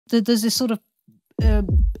there's this sort of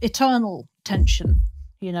eternal tension,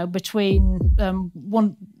 between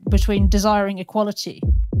desiring equality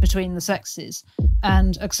between the sexes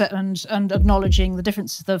and acknowledging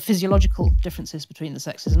the physiological differences between the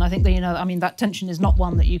sexes. And I think that that tension is not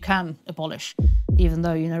one that you can abolish, even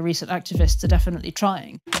though recent activists are definitely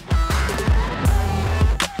trying.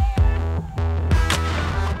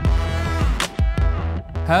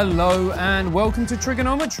 Hello and welcome to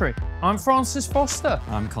TRIGGERnometry. I'm Francis Foster.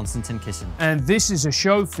 I'm Konstantin Kisin. And this is a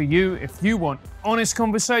show for you if you want honest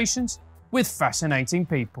conversations with fascinating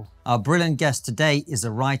people. Our brilliant guest today is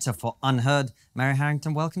a writer for Unheard. Mary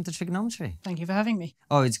Harrington, welcome to TRIGGERnometry. Thank you for having me.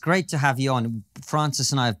 Oh, it's great to have you on.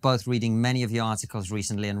 Francis and I have both reading many of your articles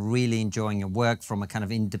recently and really enjoying your work from a kind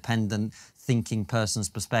of independent thinking person's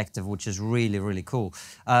perspective, which is really, really cool.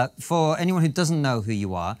 For anyone who doesn't know who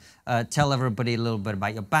you are, tell everybody a little bit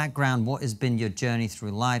about your background. What has been your journey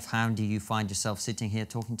through life? How do you find yourself sitting here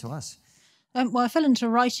talking to us? Well, I fell into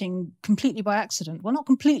writing completely by accident. Well, not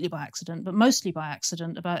completely by accident, but mostly by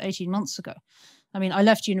accident about 18 months ago. I mean, I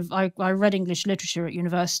read English literature at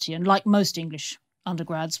university, and like most English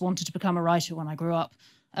undergrads, wanted to become a writer when I grew up.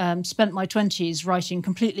 Spent my 20s writing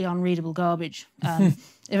completely unreadable garbage.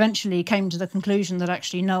 Eventually came to the conclusion that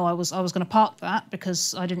actually, no, I was going to park that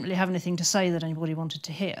because I didn't really have anything to say that anybody wanted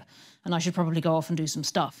to hear. And I should probably go off and do some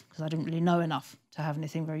stuff because I didn't really know enough to have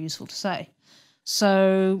anything very useful to say.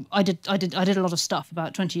 So I did a lot of stuff,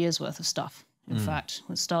 about 20 years worth of stuff. In fact,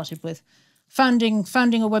 it started with founding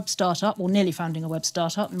a web startup, or nearly founding a web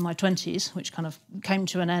startup in my 20s, which kind of came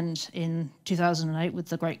to an end in 2008 with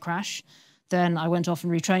the Great Crash. Then I went off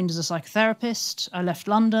and retrained as a psychotherapist. I left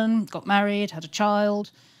London, got married, had a child,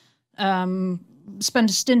 spent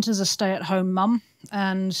a stint as a stay-at-home mum,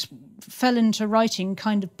 and fell into writing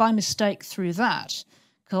kind of by mistake through that.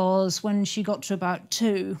 Because when she got to about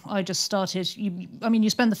 2, I just started, you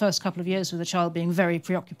spend the first couple of years with a child being very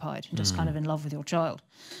preoccupied and just kind of in love with your child.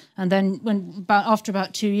 And then after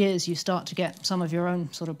about 2 years, you start to get some of your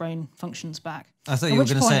own sort of brain functions back. I thought you were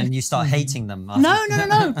going to say, and you start hating them. No.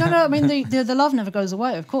 I mean, the love never goes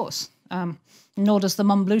away, of course. Nor does the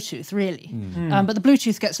mum Bluetooth, really. But the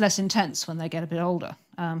Bluetooth gets less intense when they get a bit older.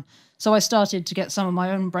 So I started to get some of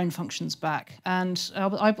my own brain functions back. And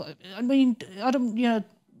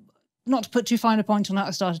not to put too fine a point on that,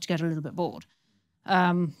 I started to get a little bit bored.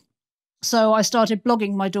 So I started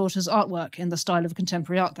blogging my daughter's artwork in the style of a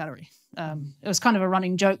contemporary art gallery. It was kind of a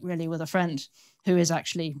running joke, really, with a friend who is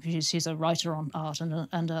actually, she's a writer on art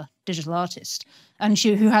and a digital artist, and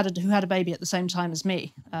who had a baby at the same time as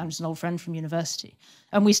me. She's an old friend from university,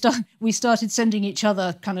 and we started sending each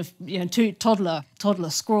other kind of two toddler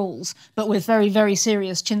scrawls, but with very, very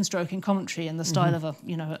serious chin stroking commentary in the style of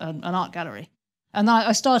an art gallery. And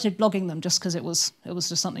I started blogging them just because it was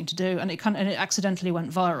just something to do, and it accidentally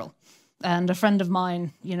went viral. And a friend of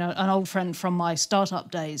mine, an old friend from my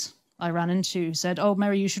startup days, I ran into, said, "Oh,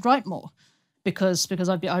 Mary, you should write more," because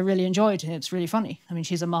I really enjoyed it. It's really funny. I mean,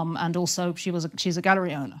 she's a mum, and also she's a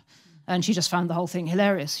gallery owner, and she just found the whole thing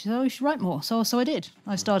hilarious. She said, "Oh, you should write more." So I did.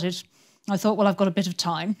 I thought, well, I've got a bit of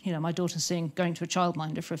time. My daughter's going to a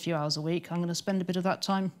childminder for a few hours a week. I'm going to spend a bit of that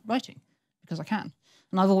time writing because I can.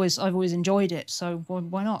 And I've always enjoyed it, so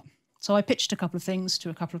why not? So I pitched a couple of things to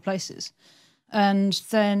a couple of places. And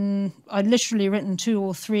then I'd literally written 2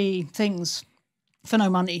 or 3 things for no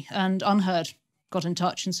money, and Unheard got in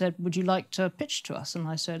touch and said, "Would you like to pitch to us?" And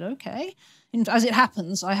I said, "Okay." And as it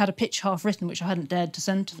happens, I had a pitch half written, which I hadn't dared to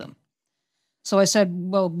send to them. So I said,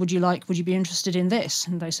 "Well, would you be interested in this?"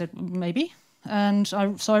 And they said, "Maybe." And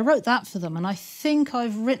so I wrote that for them, and I think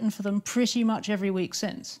I've written for them pretty much every week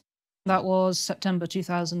since. That was September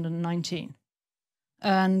 2019.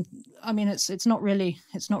 And I mean, it's not really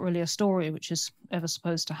a story which is ever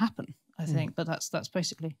supposed to happen, I think, but that's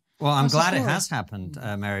basically. Well, I'm glad it has happened,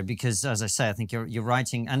 Mary, because as I say, I think you're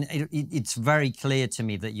writing, and it's very clear to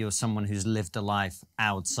me that you're someone who's lived a life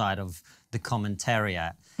outside of the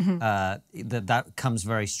commentariat. That comes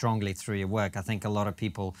very strongly through your work. I think a lot of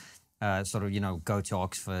people go to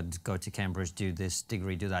Oxford, go to Cambridge, do this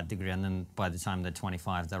degree, do that degree, and then by the time they're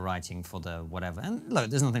 25, they're writing for the whatever. And look,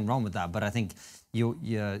 there's nothing wrong with that, but I think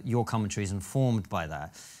your commentary is informed by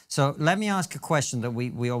that. So let me ask a question that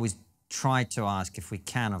we always try to ask, if we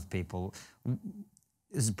can, of people,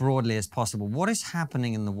 as broadly as possible. What is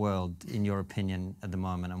happening in the world, in your opinion, at the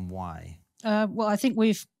moment, and why? Well, I think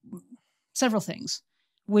several things.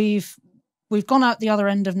 We've gone out the other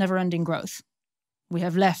end of never-ending growth. We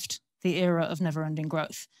have left the era of never-ending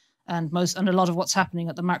growth. And a lot of what's happening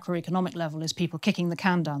at the macroeconomic level is people kicking the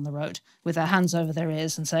can down the road with their hands over their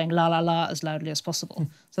ears and saying la la la as loudly as possible.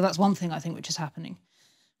 So that's one thing I think which is happening.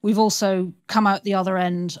 We've also come out the other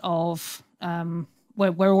end of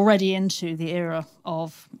we're already into the era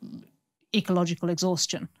of ecological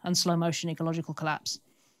exhaustion and slow motion ecological collapse.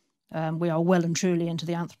 We are well and truly into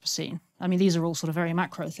the Anthropocene. I mean, these are all sort of very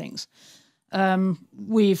macro things.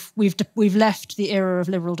 We've left the era of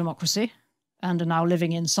liberal democracy and are now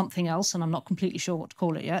living in something else, and I'm not completely sure what to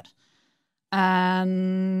call it yet.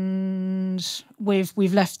 And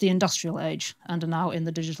we've left the industrial age and are now in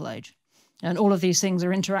the digital age. And all of these things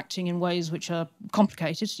are interacting in ways which are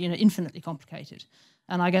complicated, infinitely complicated.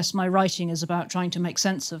 And I guess my writing is about trying to make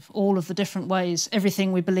sense of all of the different ways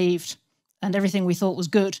everything we believed and everything we thought was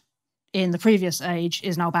good in the previous age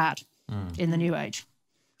is now bad in the new age.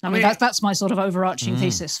 I mean, that's my sort of overarching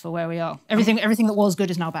thesis for where we are. Everything that was good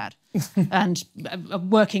is now bad, and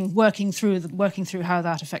working through how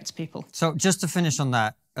that affects people. So just to finish on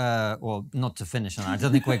that, or not to finish on that, I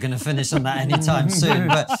don't think we're going to finish on that anytime soon.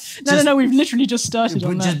 But no, we've literally just started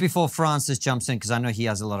on that. Just before Francis jumps in, because I know he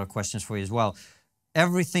has a lot of questions for you as well.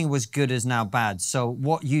 Everything was good is now bad. So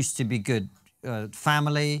what used to be good?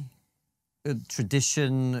 Family,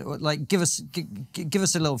 tradition, like give us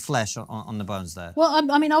a little flesh on the bones there. Well,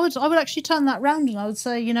 I mean, I would actually turn that round, and I would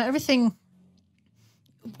say, everything,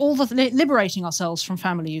 all the liberating ourselves from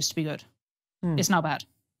family used to be good. It's now bad,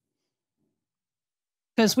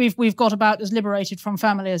 because we've got about as liberated from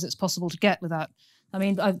family as it's possible to get without. I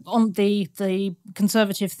mean, on the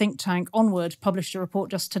conservative think tank Onward published a report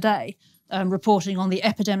just today, reporting on the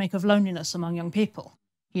epidemic of loneliness among young people.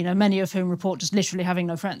 Many of whom report just literally having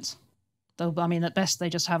no friends. Though, I mean, at best they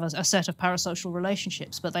just have a set of parasocial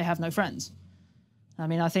relationships, but they have no friends. I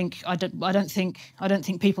mean, I don't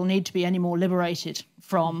think people need to be any more liberated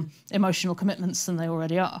from emotional commitments than they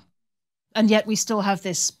already are. And yet we still have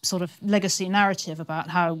this sort of legacy narrative about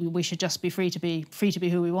how we should just be free to be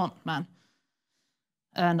who we want, man.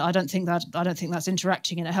 And I don't think that's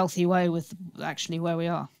interacting in a healthy way with actually where we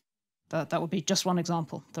are. That would be just one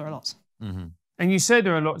example. There are lots. Mm-hmm. And you said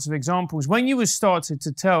there are lots of examples. When you started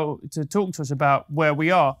to talk to us about where we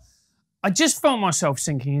are, I just felt myself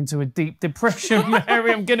sinking into a deep depression,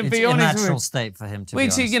 Mary. I'm going to be honest. It's a natural state for him to be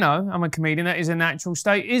honest. I'm a comedian. That is a natural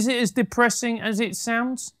state. Is it as depressing as it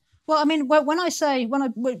sounds? Well, I mean,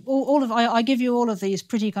 I give you all of these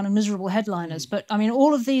pretty kind of miserable headliners, but I mean,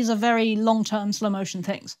 all of these are very long-term slow motion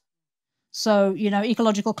things. So,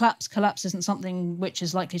 ecological collapse isn't something which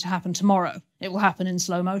is likely to happen tomorrow. It will happen in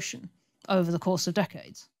slow motion over the course of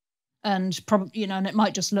decades. And probably, and it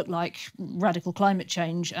might just look like radical climate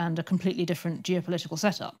change and a completely different geopolitical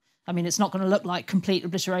setup. I mean, it's not going to look like complete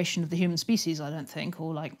obliteration of the human species, I don't think,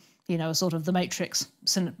 or like, a sort of the Matrix,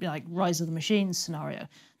 like Rise of the Machines scenario.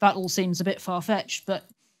 That all seems a bit far-fetched, but,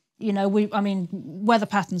 weather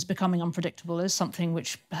patterns becoming unpredictable is something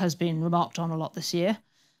which has been remarked on a lot this year.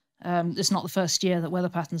 It's not the first year that weather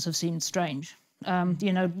patterns have seemed strange.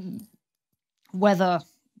 Weather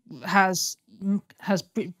has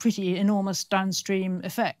pretty enormous downstream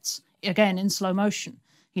effects, again in slow motion.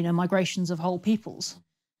 Migrations of whole peoples.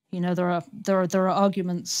 There are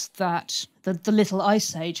arguments that the Little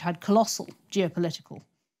Ice Age had colossal geopolitical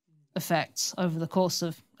effects over the course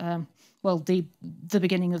of the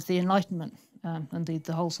beginning of the Enlightenment and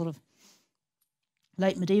the whole sort of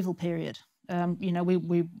late medieval period.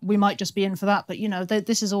 We might just be in for that, but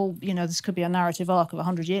this is all, this could be a narrative arc of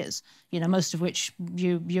 100 years, most of which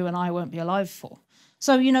you and I won't be alive for.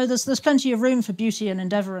 So, there's plenty of room for beauty and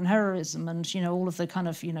endeavour and heroism and, all of the kind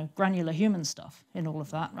of, granular human stuff in all of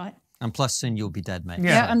that, right? And plus soon you'll be dead, mate.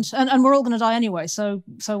 Yeah, and we're all going to die anyway, so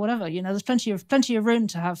whatever, there's plenty of room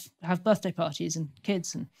to have birthday parties and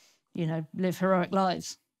kids and, live heroic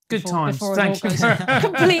lives. Good times. Thank you.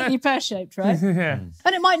 Completely pear-shaped, right? Yeah.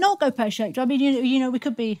 And it might not go pear-shaped. I mean, we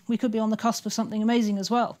could be on the cusp of something amazing as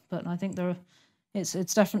well. But I think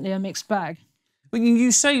it's definitely a mixed bag. But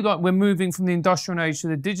you say like we're moving from the industrial age to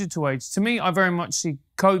the digital age. To me, I very much see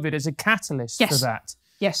COVID as a catalyst for that.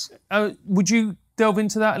 Yes. Would you delve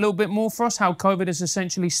into that a little bit more for us? How COVID has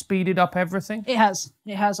essentially speeded up everything? It has.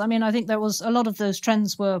 I mean, I think there was a lot of those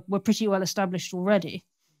trends were pretty well established already.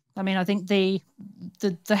 I mean, I think the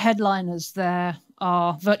headliners there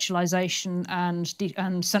are virtualization and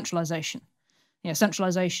centralization.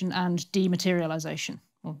 Centralization and dematerialization.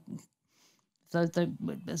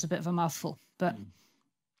 There's a bit of a mouthful, but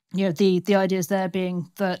the ideas there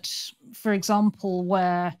being that, for example,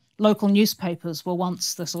 where local newspapers were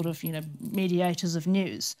once the sort of mediators of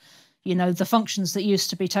news, the functions that used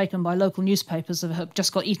to be taken by local newspapers have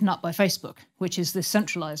just got eaten up by Facebook, which is this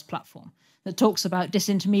centralized platform that talks about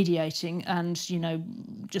disintermediating and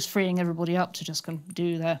just freeing everybody up to just kind of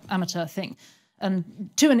do their amateur thing. And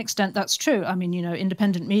to an extent, that's true. I mean,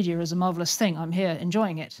 independent media is a marvelous thing. I'm here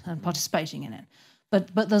enjoying it and participating in it.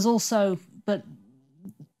 But there's also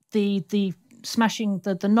the smashing,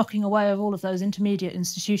 the knocking away of all of those intermediate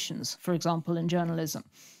institutions, for example, in journalism,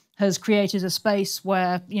 has created a space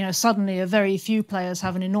where suddenly a very few players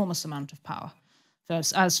have an enormous amount of power.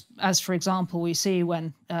 As for example, we see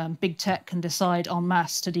when big tech can decide en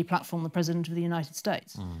masse to deplatform the President of the United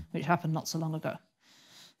States, which happened not so long ago.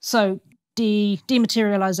 So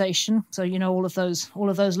dematerialization. So all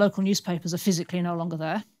of those local newspapers are physically no longer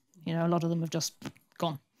there. A lot of them have just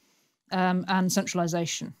gone. And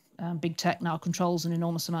centralization. Big tech now controls an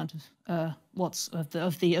enormous amount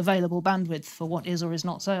of the available bandwidth for what is or is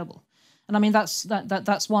not sayable. And I mean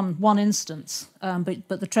that's one instance, but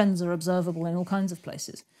the trends are observable in all kinds of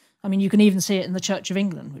places. I mean, you can even see it in the Church of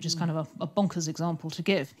England, which is kind of a bonkers example to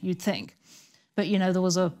give, you'd think. But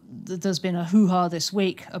there's been a hoo-ha this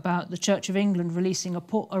week about the Church of England releasing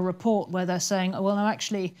a report where they're saying, oh, well, no,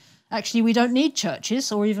 actually we don't need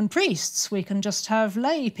churches or even priests. We can just have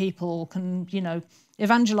lay people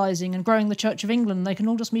evangelizing and growing the Church of England. They can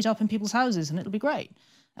all just meet up in people's houses and it'll be great.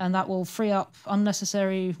 And that will free up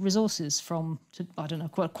unnecessary resources I don't know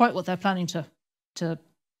quite what they're planning to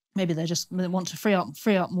maybe they want to free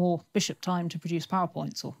up more bishop time to produce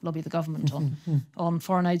PowerPoints or lobby the government on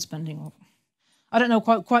foreign aid spending. Or I don't know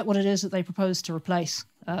quite what it is that they propose to replace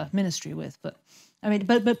ministry with, but I mean,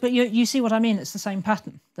 but you see what I mean. It's the same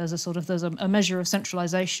pattern. There's a measure of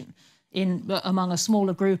centralization among a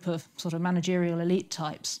smaller group of sort of managerial elite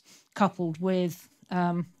types, coupled with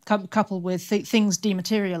things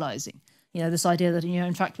dematerializing. This idea that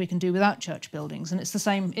in fact we can do without church buildings, and it's the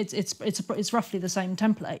same. It's roughly the same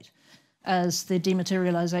template as the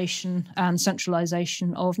dematerialization and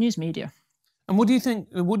centralization of news media. And what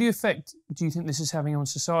effect do you think this is having on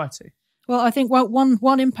society? Well, I think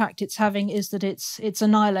one impact it's having is that it's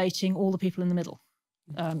annihilating all the people in the middle.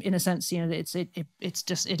 In a sense, it's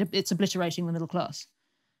obliterating the middle class.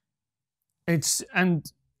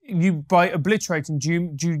 By obliterating,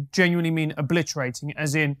 do you genuinely mean obliterating,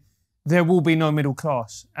 as in there will be no middle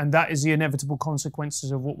class, and that is the inevitable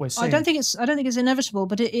consequences of what we're seeing? I don't think it's inevitable,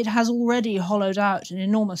 but it has already hollowed out an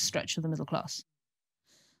enormous stretch of the middle class.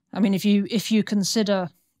 I mean, if you consider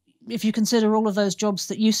all of those jobs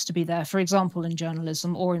that used to be there, for example, in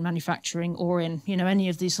journalism or in manufacturing or in any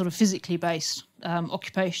of these sort of physically based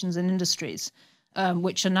occupations and industries,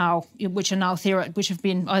 which have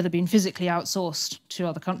been either been physically outsourced to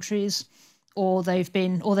other countries, or they've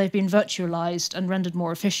been virtualized and rendered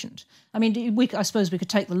more efficient. I mean, I suppose we could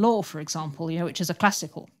take the law, for example, which is a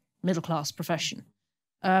classical middle class profession.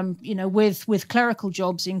 With clerical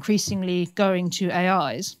jobs increasingly going to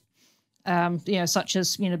AIs. Such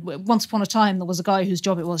as, once upon a time, there was a guy whose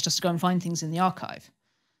job it was just to go and find things in the archive.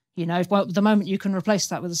 The moment you can replace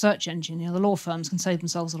that with a search engine, the law firms can save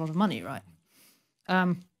themselves a lot of money, right?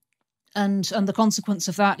 And the consequence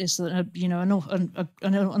of that is that,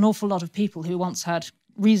 an awful lot of people who once had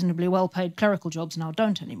reasonably well-paid clerical jobs now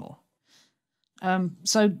don't anymore.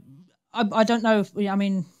 So I don't know, I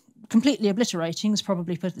mean, completely obliterating is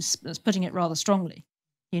probably putting it rather strongly.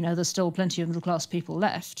 There's still plenty of middle-class people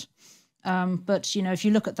left. But if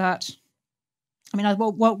you look at that, I mean,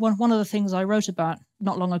 one of the things I wrote about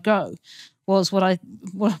not long ago was what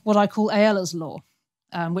I call Ayala's law,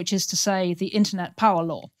 which is to say the internet power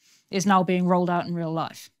law is now being rolled out in real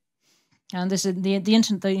life. And this is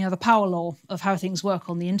the power law of how things work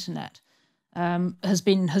on the internet has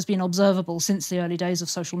been observable since the early days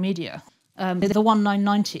of social media. The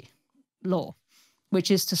 1990 law,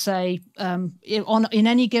 which is to say in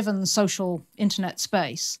any given social internet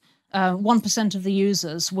space, 1% of the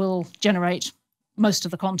users will generate most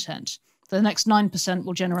of the content. The next 9%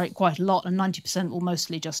 will generate quite a lot, and 90% will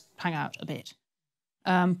mostly just hang out a bit.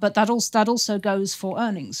 But that also goes for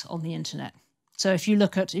earnings on the internet. So if you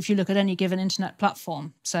look at any given internet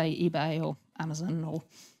platform, say eBay or Amazon or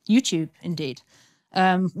YouTube, indeed,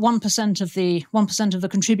 1% of the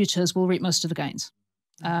contributors will reap most of the gains.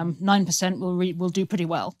 9% will do pretty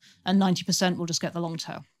well, and 90% will just get the long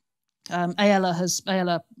tail.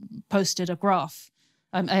 Ayala posted a graph.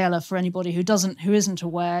 Ayala, for anybody who isn't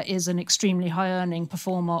aware, is an extremely high-earning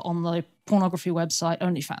performer on the pornography website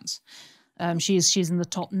OnlyFans. She's in the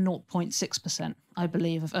top 0.6%, I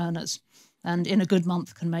believe, of earners, and in a good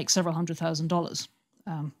month can make several $100,000.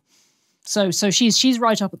 So she's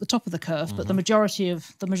right up at the top of the curve. But the majority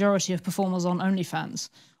of performers on OnlyFans,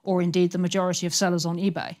 or indeed the majority of sellers on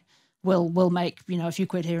eBay, will make a few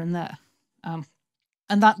quid here and there.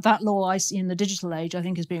 And that law I see in the digital age, I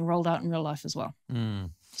think, is being rolled out in real life as well.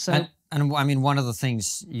 So And I mean, one of the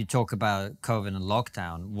things you talk about COVID and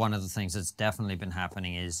lockdown, one of the things that's definitely been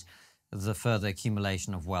happening is the further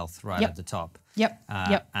accumulation of wealth right at the top.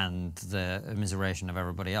 And the immiseration of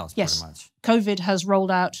everybody else, pretty much. COVID has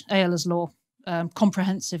rolled out Ayala's law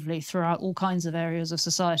comprehensively throughout all kinds of areas of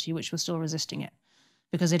society which were still resisting it,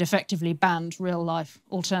 because it effectively banned real-life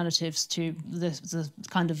alternatives to the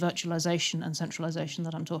kind of virtualization and centralization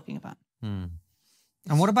that I'm talking about.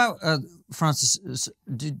 And what about, Francis,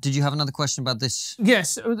 did you have another question about this?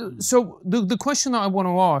 Yes. So the question that I want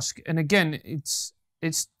to ask, and again, it's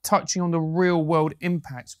touching on the real-world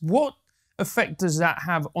impacts. What effect does that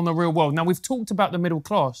have on the real world? Now, we've talked about the middle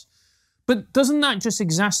class, but doesn't that just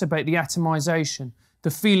exacerbate the atomization, the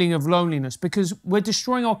feeling of loneliness? Because we're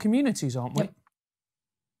destroying our communities, aren't we?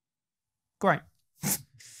 Great.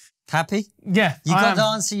 Happy? Yeah. You got the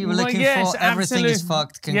answer you were looking for. Everything is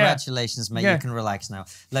fucked. Congratulations, mate. You can relax now.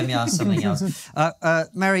 Let me ask something else.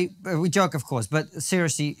 Mary, we joke, of course, but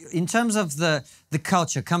seriously, in terms of the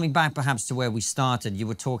culture, coming back perhaps to where we started, you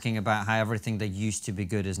were talking about how everything that used to be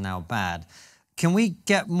good is now bad. Can we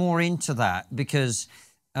get more into that? Because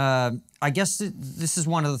I guess this is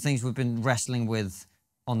one of the things we've been wrestling with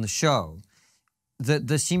on the show.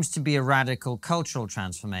 There seems to be a radical cultural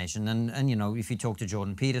transformation, and you know, if you talk to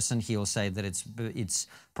Jordan Peterson, he'll say that it's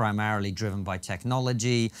primarily driven by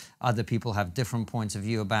technology. Other people have different points of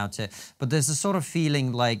view about it, but there's a sort of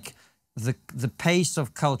feeling like the pace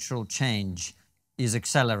of cultural change is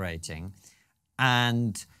accelerating,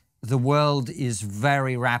 and the world is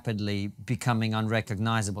very rapidly becoming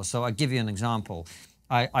unrecognizable. So I'll give you an example.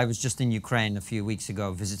 I was just in Ukraine a few weeks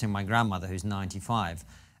ago visiting my grandmother, who's 95.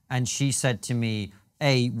 And she said to me,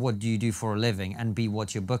 A, what do you do for a living? And B,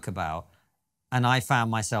 what's your book about? And I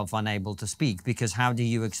found myself unable to speak, because how do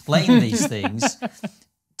you explain these things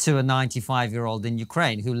to a 95-year-old in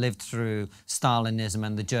Ukraine who lived through Stalinism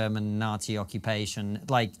and the German Nazi occupation?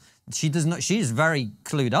 Like, she does not, she is very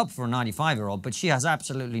clued up for a 95-year-old, but she has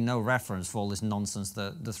absolutely no reference for all this nonsense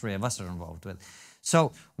that the three of us are involved with.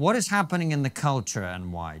 So what is happening in the culture,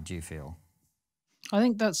 and why, do you feel? I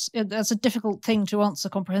think that's a difficult thing to answer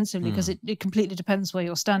comprehensively, because it completely depends where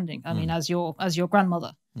you're standing. I mean, as your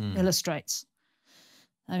grandmother illustrates.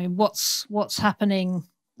 I mean, what's happening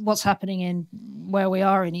in where we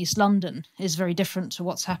are in East London is very different to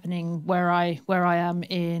what's happening where I am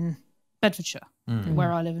in Bedfordshire,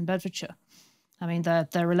 where I live in Bedfordshire. I mean,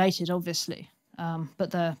 they're related, obviously,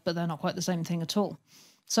 but they're not quite the same thing at all.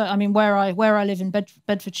 So, I mean, where I live in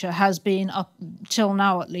Bedfordshire has been, up till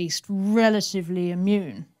now at least, relatively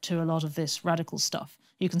immune to a lot of this radical stuff.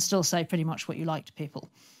 You can still say pretty much what you like to people.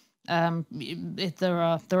 There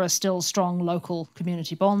are still strong local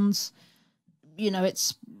community bonds. You know,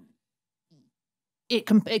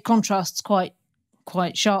 it contrasts quite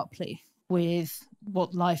sharply with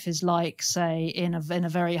what life is like, say, in a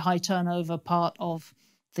very high turnover part of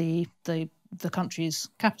the country's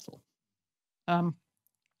capital.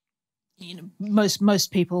 You know,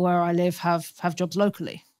 most people where I live have jobs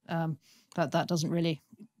locally. That doesn't really,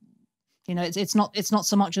 you know, it's not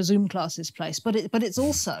so much a Zoom classes place, but it's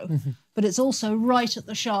also right at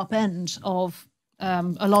the sharp end of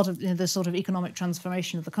a lot of the sort of economic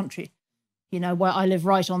transformation of the country. You know, where I live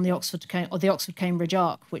right on the Oxford-Cambridge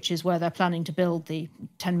arc, which is where they're planning to build the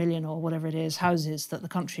 10 million or whatever it is houses that the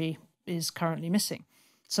country is currently missing.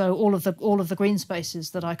 So all of the green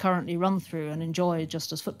spaces that I currently run through and enjoy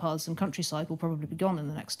just as footpaths and countryside will probably be gone in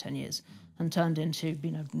the next 10 years and turned into,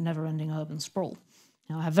 you know, never-ending urban sprawl.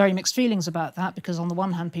 Now, I have very mixed feelings about that, because on the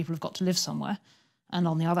one hand, people have got to live somewhere, and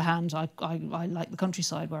on the other hand, I like the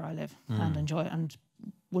countryside where I live and enjoy it, and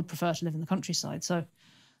would prefer to live in the countryside. So,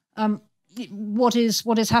 what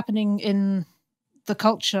is happening in the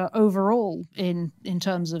culture overall in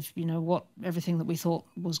terms of, you know, what everything that we thought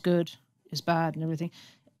was good is bad and everything?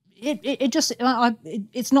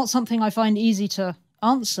 It's not something I find easy to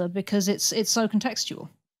answer, because it's so contextual.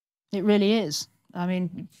 It really is. I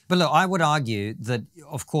mean, but look, I would argue that,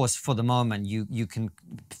 of course, for the moment, you can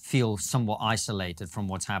feel somewhat isolated from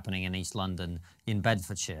what's happening in East London, in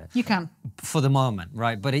Bedfordshire. You can. For the moment,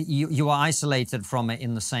 right? But you are isolated from it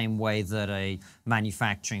in the same way that a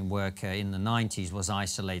manufacturing worker in the 90s was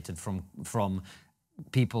isolated from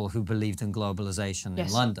people who believed in globalization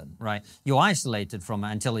in London, right? You're isolated from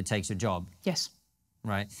it until it takes your job. Yes.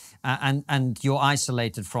 Right. And you're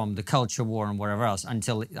isolated from the culture war and whatever else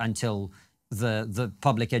until the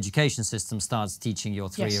public education system starts teaching your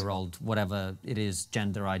 3-year-old whatever it is,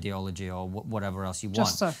 gender ideology or whatever else you want.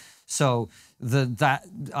 Just so. So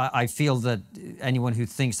I feel that anyone who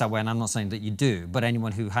thinks that way, and I'm not saying that you do, but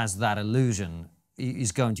anyone who has that illusion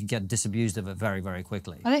is going to get disabused of it very, very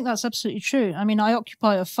quickly. I think that's absolutely true. I mean, I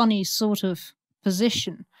occupy a funny sort of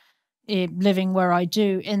position living where I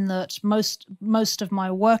do, in that most of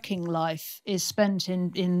my working life is spent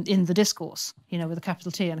in the discourse, with a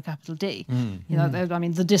capital T and a capital D. I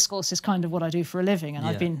mean, the discourse is kind of what I do for a living, and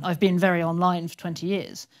I've been very online for 20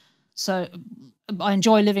 years. So I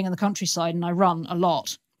enjoy living in the countryside, and I run a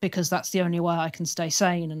lot because that's the only way I can stay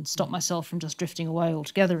sane and stop myself from just drifting away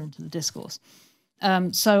altogether into the discourse.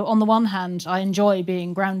 So on the one hand, I enjoy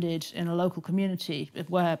being grounded in a local community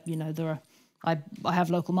where I have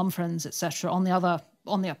local mum friends, etc. On the other,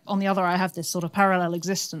 I have this sort of parallel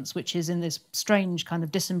existence, which is in this strange kind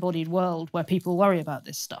of disembodied world where people worry about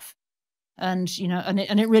this stuff, and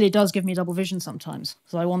it really does give me double vision sometimes.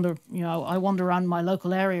 So I wander around my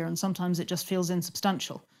local area, and sometimes it just feels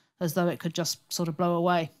insubstantial, as though it could just sort of blow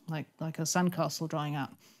away like a sandcastle drying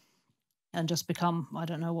out, and just become, I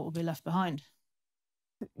don't know what will be left behind.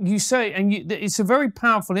 You say, and it's a very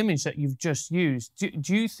powerful image that you've just used.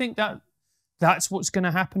 Do you think that that's what's going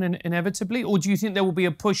to happen inevitably, or do you think there will be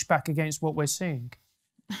a pushback against what we're seeing?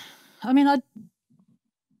 I mean,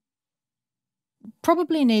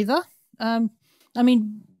 probably neither. I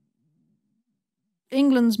mean,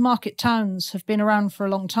 England's market towns have been around for a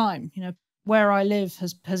long time. Where I live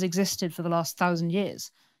has existed for the last 1,000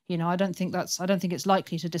 years. I don't think it's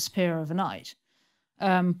likely to disappear overnight.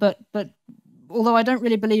 But although I don't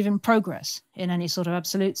really believe in progress in any sort of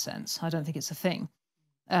absolute sense, I don't think it's a thing.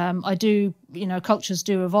 I do, cultures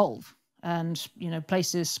do evolve, and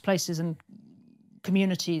places and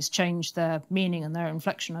communities change their meaning and their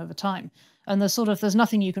inflection over time. And there's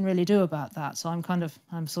nothing you can really do about that. So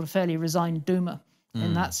I'm sort of fairly resigned doomer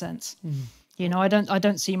in that sense. I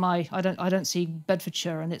don't see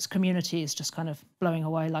Bedfordshire and its communities just kind of blowing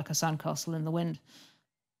away like a sandcastle in the wind.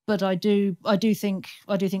 But I do think,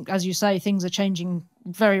 as you say, things are changing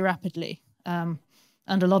very rapidly, and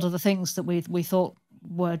a lot of the things that we thought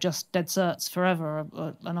were just dead certs forever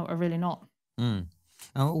are really not.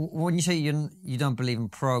 When you say you don't believe in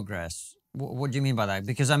progress, what do you mean by that?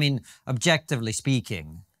 Because I mean, objectively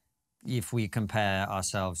speaking, if we compare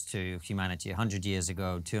ourselves to humanity 100 years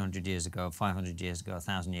ago, 200 years ago, 500 years ago,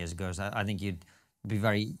 1,000 years ago, I think it'd be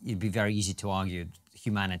very easy to argue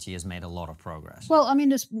humanity has made a lot of progress. Well, I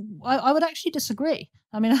mean, I would actually disagree.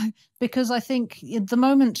 I mean, because I think at the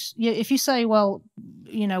moment, if you say, well,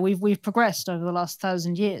 we've progressed over the last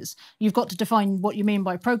 1,000 years, you've got to define what you mean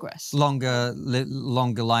by progress. Longer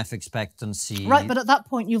life expectancy. Right, but at that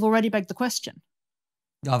point, you've already begged the question.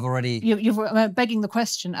 I've already... You're begging the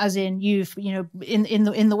question, as in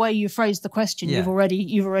in the way you phrased the question, you've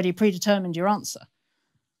already predetermined your answer.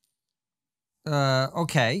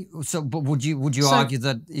 Okay. So, but would you argue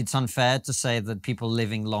that it's unfair to say that people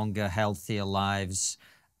living longer, healthier lives?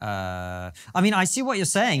 I mean, I see what you're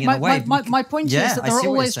saying in a way. My point is that there are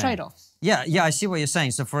always trade-offs. Yeah, I see what you're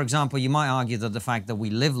saying. So, for example, you might argue that the fact that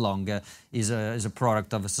we live longer is a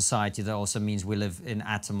product of a society that also means we live in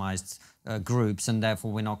atomized groups, and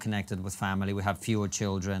therefore we're not connected with family. We have fewer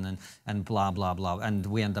children, and blah blah blah, and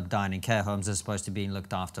we end up dying in care homes as opposed to being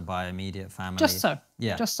looked after by immediate family. Just so.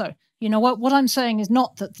 Yeah. Just so. What I'm saying is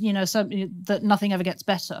not that that nothing ever gets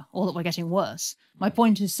better or that we're getting worse. My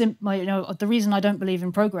point is the reason I don't believe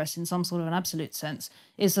in progress in some sort of an absolute sense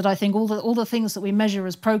is that I think all the things that we measure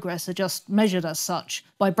as progress are just measured as such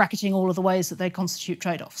by bracketing all of the ways that they constitute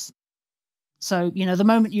trade-offs. So the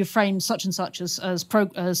moment you frame such and such as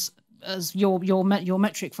your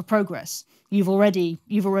metric for progress, you've already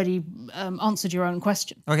answered your own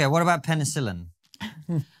question. Okay, what about penicillin?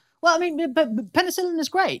 Well, I mean, but penicillin is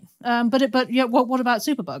great, but what about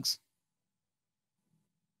superbugs?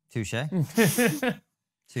 Touche.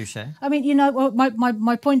 Touche. I mean,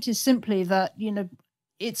 my point is simply that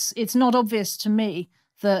it's not obvious to me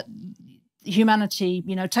that humanity,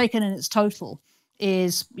 taken in its total,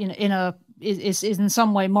 is is in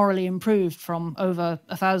some way morally improved from over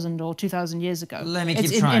 1,000 or 2,000 years ago. Let me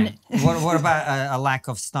keep trying. What about a lack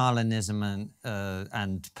of Stalinism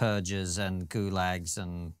and purges and gulags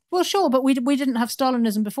and? Well, sure, but we didn't have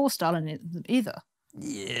Stalinism before Stalinism either.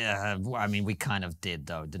 Yeah, I mean, we kind of did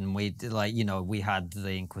though, didn't we? Like, we had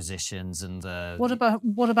the Inquisitions and the. What about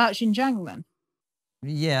Xinjiang then?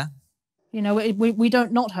 Yeah. We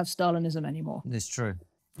don't not have Stalinism anymore. It's true.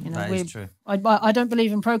 That is true. I don't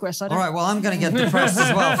believe in progress. All right, well, I'm going to get depressed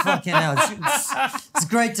as well. Fucking hell. It's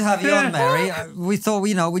great to have you on, Mary. We thought,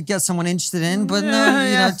 we'd get someone interested in, but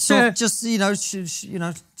no, just,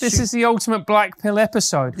 This is the ultimate black pill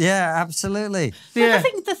episode. Yeah, absolutely. Yeah.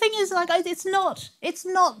 The thing is, like, it's not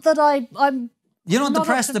that You're not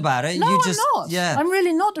depressed about it. No, you just, I'm not. Yeah. I'm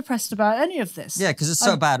really not depressed about any of this. Yeah, because it's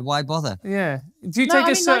so bad. Why bother? Yeah. Do you take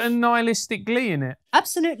a certain nihilistic glee in it?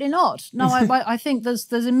 Absolutely not. No, I think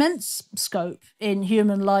there's immense scope in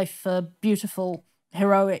human life for beautiful,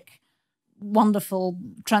 heroic, wonderful,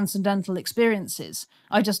 transcendental experiences.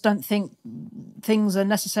 I just don't think things are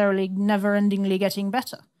necessarily never-endingly getting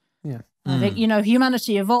better. Yeah. I think,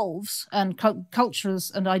 humanity evolves, and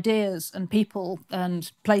cultures and ideas and people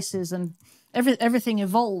and places and everything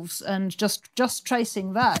evolves, and just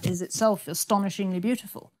tracing that is itself astonishingly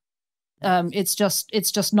beautiful. It's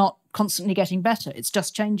just not constantly getting better. It's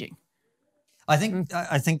just changing. I think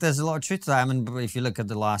there's a lot of truth to that. I mean, if you look at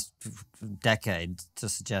the last decade, to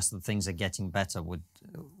suggest that things are getting better would,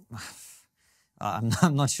 I'm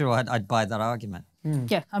not sure I'd buy that argument.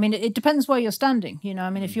 Yeah, I mean, it depends where you're standing. I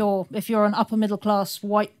mean, if you're an upper middle class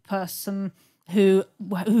white person who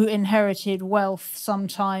inherited wealth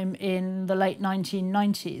sometime in the late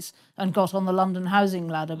 1990s and got on the London housing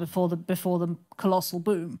ladder before the colossal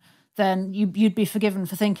boom, then you'd be forgiven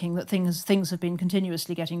for thinking that things have been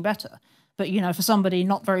continuously getting better. But for somebody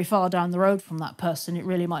not very far down the road from that person, it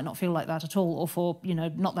really might not feel like that at all. Or for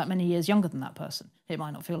not that many years younger than that person, it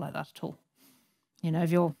might not feel like that at all.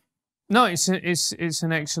 If you're... No, it's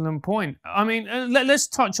an excellent point. I mean, let's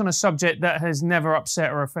touch on a subject that has never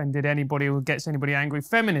upset or offended anybody or gets anybody angry: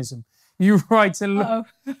 feminism. You write a lot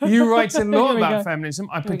about feminism.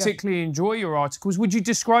 I particularly enjoy your articles. Would you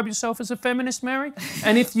describe yourself as a feminist, Mary?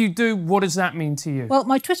 And if you do, what does that mean to you? Well,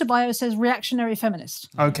 my Twitter bio says reactionary feminist.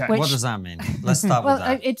 Okay. What does that mean? Let's start with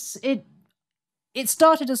that. It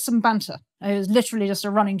started as some banter. It was literally just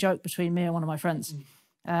a running joke between me and one of my friends.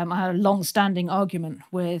 I had a long-standing argument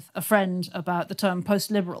with a friend about the term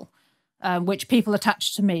post-liberal, which people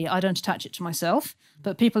attach to me. I don't attach it to myself,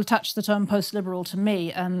 but people attach the term post-liberal to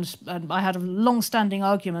me, and I had a long-standing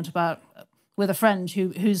argument with a friend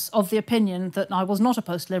who's of the opinion that I was not a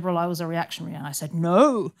post-liberal, I was a reactionary, and I said,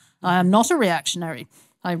 no, I am not a reactionary.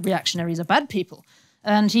 Reactionaries are bad people.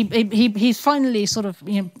 And he finally sort of,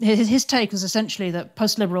 his take was essentially that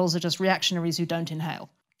post-liberals are just reactionaries who don't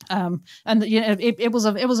inhale. And it was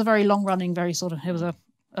a very long-running, it was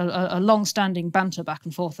a long-standing banter back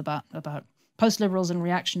and forth about post-liberals and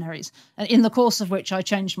reactionaries, and in the course of which I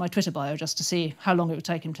changed my Twitter bio just to see how long it would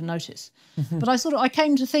take him to notice. But I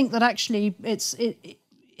came to think that actually it's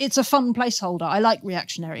a fun placeholder. I like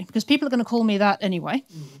reactionary because people are going to call me that anyway.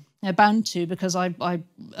 They're bound to, because I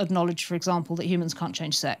acknowledge, for example, that humans can't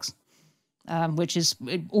change sex. Which is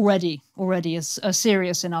already a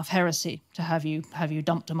serious enough heresy to have you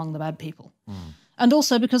dumped among the bad people, and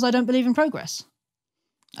also because I don't believe in progress.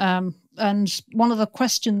 And one of the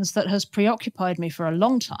questions that has preoccupied me for a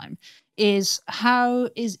long time is how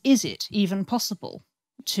is it even possible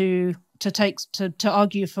to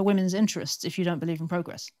argue for women's interests if you don't believe in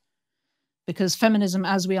progress? Because feminism,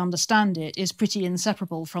 as we understand it, is pretty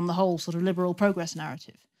inseparable from the whole sort of liberal progress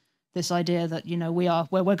narrative. This idea that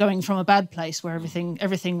we're going from a bad place where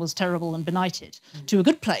everything was terrible and benighted to a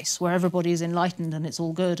good place where everybody is enlightened and it's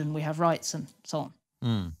all good and we have rights and so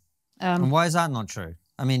on. And why is that not true?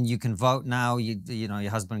 I mean, you can vote now.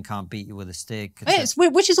 Your husband can't beat you with a stick.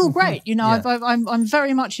 Which is all great. Yeah. I'm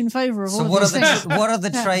very much in favour of all of these things. What are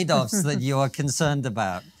the trade-offs that you are concerned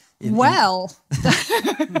about? In that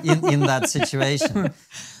situation,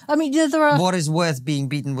 I mean, there are. What is worth being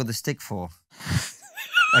beaten with a stick for?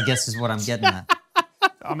 I guess is what I'm getting at.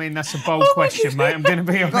 I mean, that's a bold question, mate. I'm going to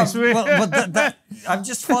be honest with you. I'm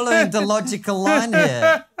just following the logical line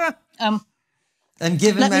here. And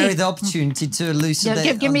giving Mary the opportunity to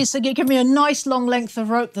elucidate. Give me a nice long length of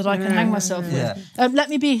rope that I can hang myself with. Let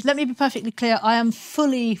me be perfectly clear. I am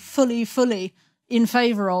fully in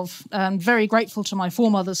favour of, very grateful to my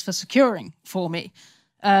foremothers for securing for me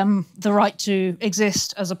the right to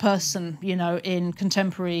exist as a person, in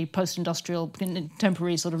contemporary post-industrial,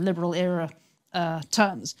 contemporary sort of liberal era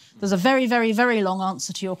terms. There's a very, very, very long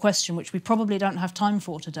answer to your question, which we probably don't have time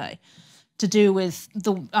for today, to do with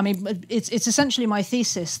it's essentially my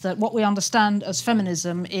thesis that what we understand as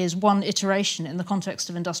feminism is one iteration in the context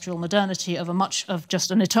of industrial modernity of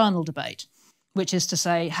just an eternal debate, which is to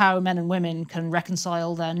say how men and women can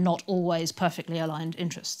reconcile their not always perfectly aligned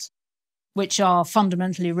interests, which are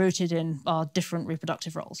fundamentally rooted in our different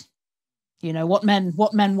reproductive roles. What men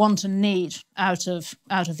want and need out of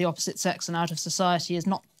the opposite sex and out of society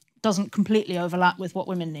doesn't completely overlap with what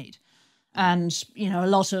women need. And, a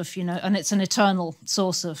lot of, and it's an eternal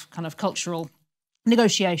source of kind of cultural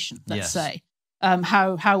negotiation, let's say,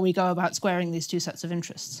 how we go about squaring these two sets of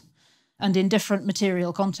interests. And in different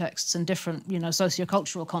material contexts and different,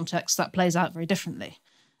 sociocultural contexts, that plays out very differently.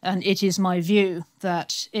 And it is my view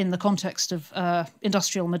that in the context of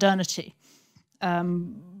industrial modernity,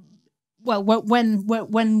 well,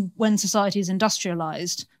 when society is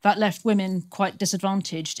industrialized, that left women quite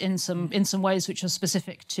disadvantaged in some ways which are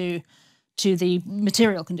specific to the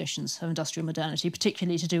material conditions of industrial modernity,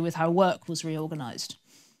 particularly to do with how work was reorganized.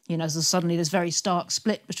 You know, there's suddenly this very stark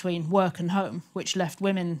split between work and home, which left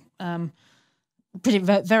women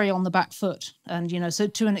very on the back foot, and, you know, so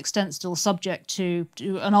to an extent still subject to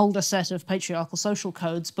an older set of patriarchal social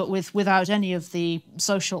codes, but without any of the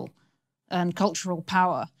social and cultural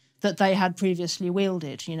power that they had previously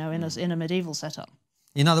wielded, you know, in a medieval setup.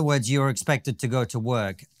 In other words, you're expected to go to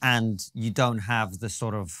work and you don't have the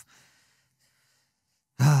sort of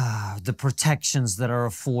the protections that are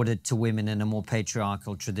afforded to women in a more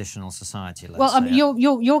patriarchal traditional society. Well,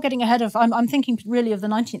 you're getting ahead of. I'm thinking really of the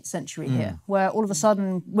 19th century here, where all of a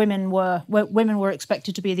sudden women were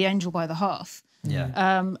expected to be the angel by the hearth.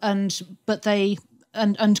 Yeah.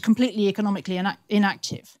 And completely economically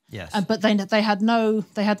inactive. Yes. But they had no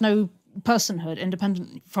personhood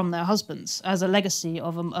independent from their husbands as a legacy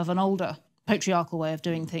of an older patriarchal way of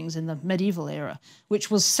doing things in the medieval era, which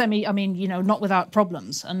was not without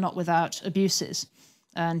problems and not without abuses.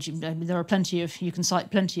 And there are you can cite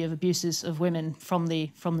plenty of abuses of women from the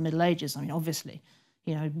Middle Ages. I mean, obviously,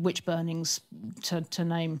 you know, witch burnings to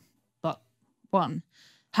name but one.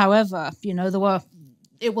 However, you know,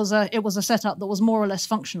 it was a setup that was more or less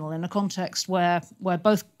functional in a context where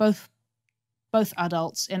both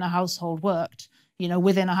adults in a household worked, you know,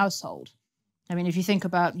 within a household. I mean, if you think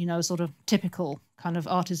about, you know, sort of typical kind of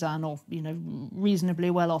artisan or, you know, reasonably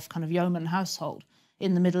well-off kind of yeoman household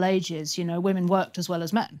in the Middle Ages, you know, women worked as well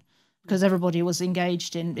as men because everybody was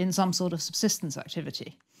engaged in some sort of subsistence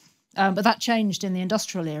activity. But that changed in the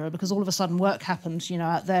industrial era because all of a sudden work happened, you know,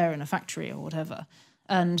 out there in a factory or whatever.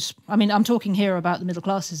 And I mean, I'm talking here about the middle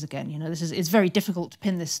classes again. You know, it's very difficult to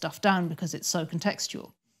pin this stuff down because it's so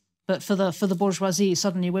contextual. But for the bourgeoisie,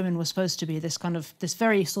 suddenly women were supposed to be this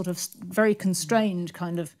very sort of very constrained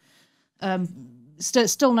kind of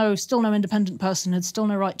still no independent personhood, still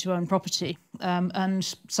no right to own property,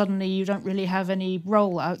 and suddenly you don't really have any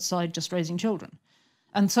role outside just raising children.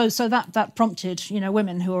 And so that prompted, you know,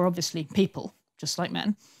 women who are obviously people just like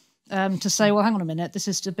men to say, well, hang on a minute, this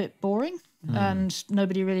is a bit boring. And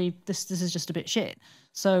nobody really. This is just a bit shit.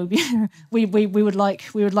 So we would like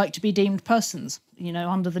to be deemed persons. You know,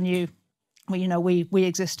 under the new, we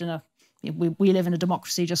exist in a. We live in a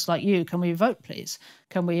democracy just like you. Can we vote, please?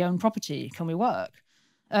 Can we own property? Can we work?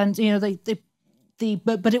 And you know,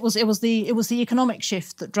 but it was the economic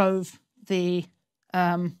shift that drove the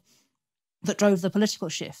political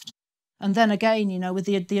shift. And then again, you know, with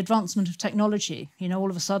the advancement of technology, you know, all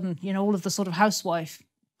of a sudden, you know, all of the sort of housewife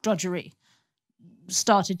drudgery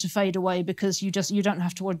started to fade away because you don't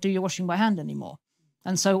have to do your washing by hand anymore.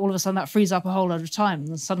 And so all of a sudden that frees up a whole lot of time.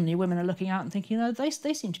 And suddenly women are looking out and thinking, you know, they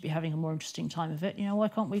seem to be having a more interesting time of it. You know, why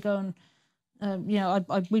can't we go and, you know,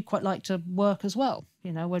 we'd quite like to work as well.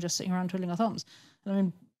 You know, we're just sitting around twiddling our thumbs. I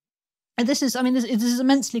mean, and this is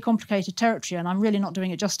immensely complicated territory, and I'm really not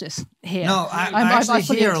doing it justice here. No, I actually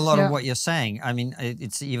hear a lot of what you're saying. I mean,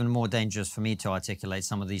 it's even more dangerous for me to articulate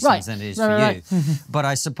some of these things than it is for you. But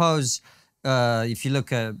I suppose if you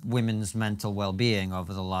look at women's mental well-being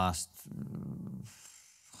over the last,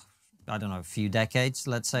 I don't know, a few decades,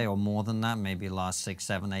 let's say, or more than that, maybe last 6,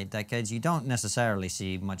 7, 8 decades, you don't necessarily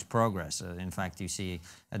see much progress. In fact, you see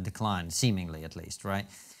a decline, seemingly at least, right?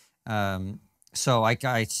 So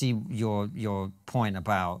I see your point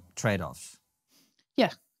about trade-offs. Yeah.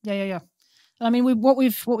 I mean, what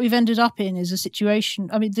we've ended up in is a situation.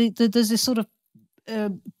 I mean, there's this sort of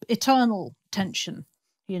eternal tension,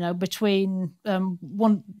 you know, between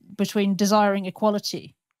desiring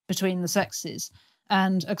equality between the sexes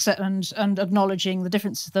and acknowledging the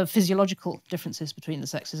difference, the physiological differences between the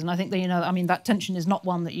sexes. And I think that, you know, I mean, that tension is not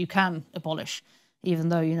one that you can abolish, even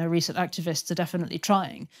though, you know, recent activists are definitely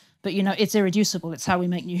trying. But, you know, it's irreducible. It's how we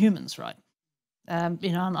make new humans, right?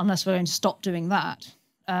 You know, unless we're going to stop doing that,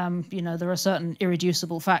 you know, there are certain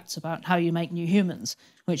irreducible facts about how you make new humans,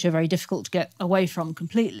 which are very difficult to get away from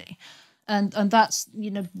completely. And that's, you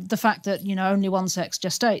know, the fact that, you know, only one sex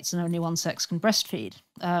gestates and only one sex can breastfeed.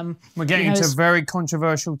 We're getting into very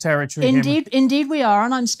controversial territory. Indeed we are,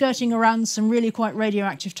 and I'm skirting around some really quite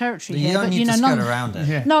radioactive territory here. You don't need to skirt around it.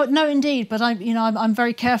 Yeah. No, indeed. But I'm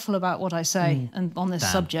very careful about what I say and on this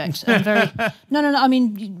subject. And very no. I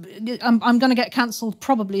mean, I'm going to get cancelled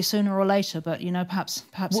probably sooner or later. But you know, perhaps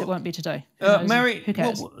it won't be today. Mary, who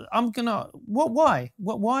cares?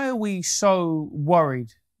 Why are we so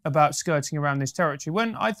worried about skirting around this territory,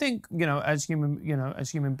 when I think, as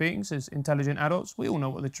human beings, as intelligent adults, we all know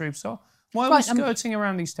what the truths are. Why are we skirting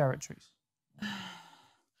around these territories?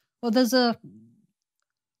 Well,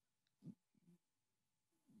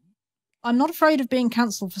 I'm not afraid of being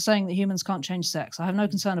cancelled for saying that humans can't change sex. I have no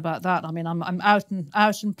concern about that. I mean, I'm out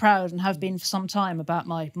and proud, and have been for some time, about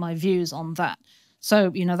my views on that.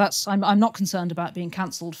 So, I'm not concerned about being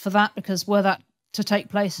cancelled for that, because were that to take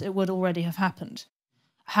place, it would already have happened.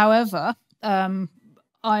 However,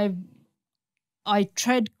 I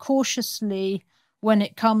tread cautiously when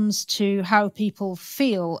it comes to how people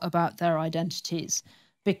feel about their identities,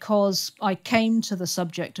 because I came to the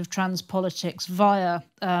subject of trans politics via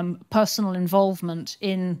personal involvement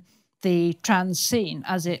in the trans scene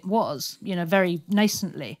as it was, very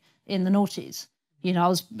nascently in the noughties.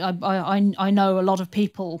 I know a lot of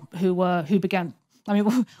people who began. I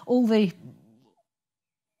mean, all the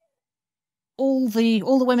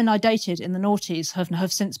women I dated in the noughties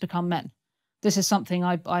have since become men. This is something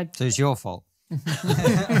I So it's your fault. Well,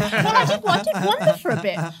 I did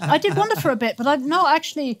wonder for a bit. But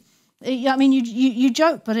actually, I mean, you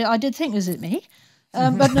joke, but I did think, is it me?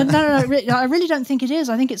 But no, I really don't think it is.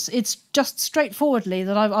 I think it's just straightforwardly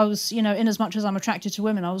that I was, in as much as I'm attracted to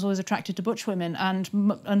women, I was always attracted to butch women, and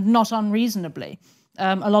not unreasonably.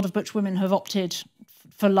 A lot of butch women have opted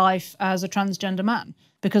for life as a transgender man,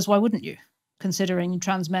 because why wouldn't you? Considering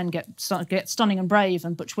trans men get stunning and brave,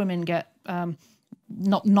 and butch women get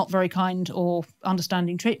not very kind or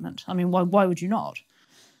understanding treatment. I mean, why would you not?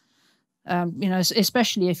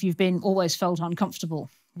 Especially if you've been always felt uncomfortable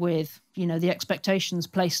with, the expectations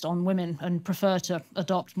placed on women, and prefer to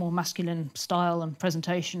adopt more masculine style and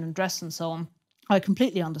presentation and dress and so on. I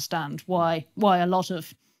completely understand why a lot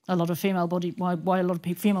of female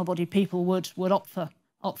bodied people would opt for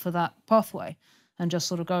that pathway, and just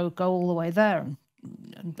sort of go all the way there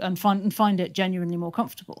and find it genuinely more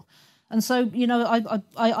comfortable. And so,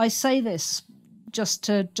 I say this just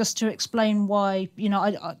to explain why,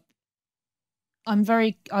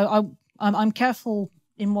 I'm careful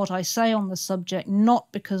in what I say on the subject,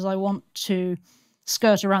 not because I want to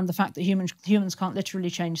skirt around the fact that humans can't literally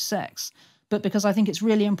change sex, but because I think it's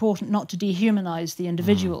really important not to dehumanize the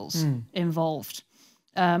individuals involved,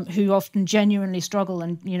 who often genuinely struggle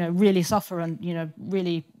and, really suffer and,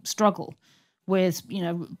 really struggle with,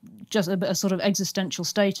 just a sort of existential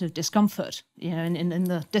state of discomfort, in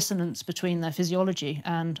the dissonance between their physiology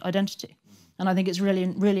and identity. And I think it's really,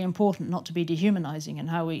 really important not to be dehumanizing in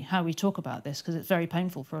how we talk about this, because it's very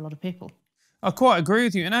painful for a lot of people. I quite agree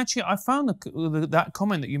with you. And actually, I found that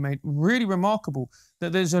comment that you made really remarkable,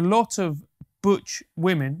 that there's a lot of butch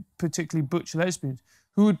women, particularly butch lesbians,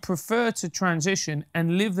 who would prefer to transition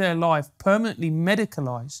and live their life permanently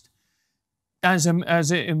medicalized, as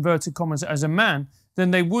inverted commas, as a man,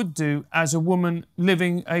 than they would do as a woman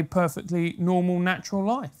living a perfectly normal, natural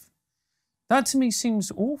life. That to me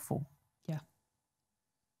seems awful. Yeah.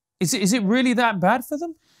 Is it really that bad for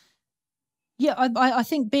them? Yeah, I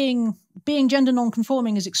think being gender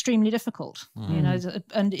non-conforming is extremely difficult.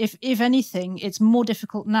 And if anything, it's more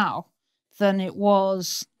difficult now than it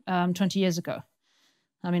was 20 years ago.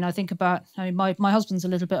 I mean, my husband's a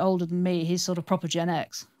little bit older than me. He's sort of proper Gen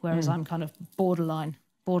X, whereas I'm kind of borderline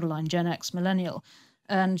Gen X millennial.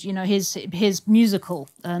 And, his musical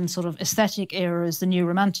and sort of aesthetic era is the New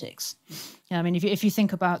Romantics. I mean, if you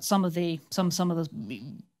think about some of the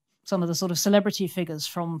sort of celebrity figures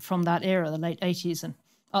from that era, the late 80s and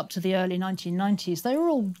up to the early 1990s, they were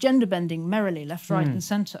all gender bending merrily, left, right, and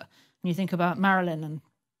centre. And you think about Marilyn and,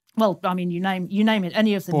 well, I mean, you name it,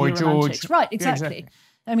 any of the New Romantics, right? Exactly. Yeah, exactly.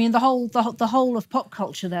 I mean, the whole of pop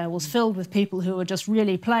culture there was filled with people who were just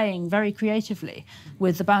really playing very creatively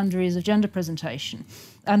with the boundaries of gender presentation,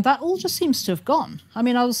 and that all just seems to have gone. I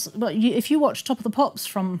mean, if you watch Top of the Pops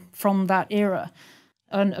from that era,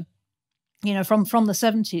 and from the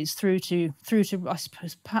 70s through to I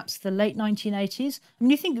suppose perhaps the late 1980s. I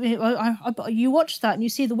mean, you think you watch that and you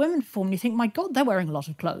see the women perform, and you think, my God, they're wearing a lot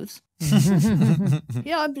of clothes.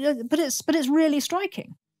 Yeah, but it's really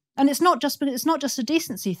striking. And it's not just a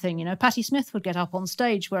decency thing. Patti Smith would get up on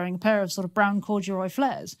stage wearing a pair of sort of brown corduroy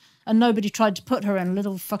flares, and nobody tried to put her in a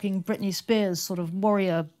little fucking Britney Spears sort of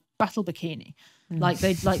warrior battle bikini, like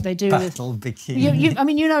they do battle bikini. I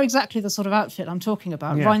mean, you know exactly the sort of outfit I'm talking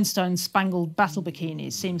about. Yeah. Rhinestone spangled battle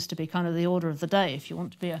bikinis seems to be kind of the order of the day if you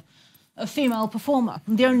want to be a female performer.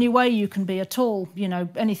 And the only way you can be at all,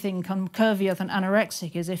 anything curvier than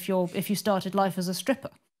anorexic is if you started life as a stripper.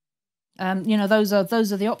 Those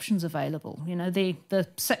are the options available.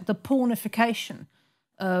 The pornification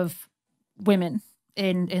of women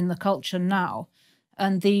in the culture now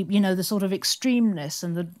and the, you know, the sort of extremeness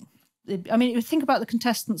and I mean, you think about the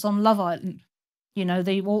contestants on Love Island. You know,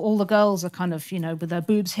 all the girls are kind of, you know, with their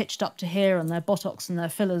boobs hitched up to here and their Botox and their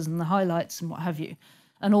fillers and the highlights and what have you,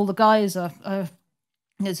 and all the guys are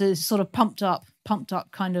it's a sort of pumped up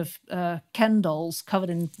kind of Ken dolls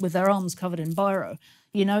with their arms covered in biro.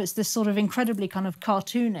 You know, it's this sort of incredibly kind of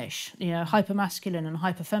cartoonish, you know, hyper masculine and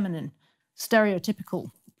hyper feminine,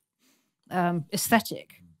 stereotypical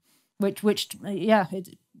aesthetic, which yeah,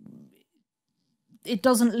 it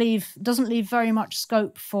doesn't leave very much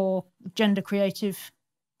scope for gender creative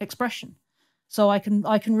expression. So I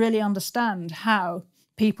can really understand how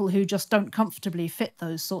people who just don't comfortably fit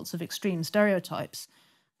those sorts of extreme stereotypes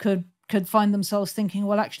could find themselves thinking,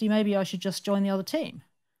 well, actually, maybe I should just join the other team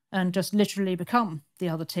and just literally become the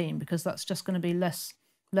other team, because that's just going to be less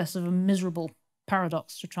of a miserable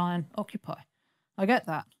paradox to try and occupy. I get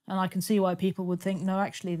that, and I can see why people would think, no,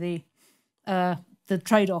 actually, the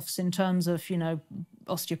trade-offs in terms of, you know,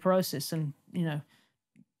 osteoporosis and, you know,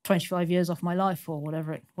 25 years off my life or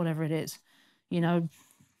whatever it is, you know,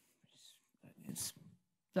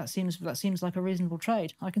 that seems like a reasonable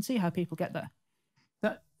trade. I can see how people get there.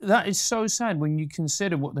 That is so sad when you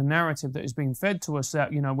consider what the narrative that is being fed to us,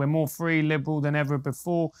 that, you know, we're more free, liberal than ever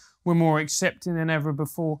before, we're more accepting than ever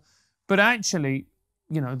before. But actually,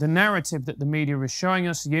 you know, the narrative that the media is showing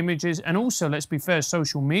us, the images, and also, let's be fair,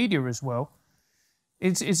 social media as well,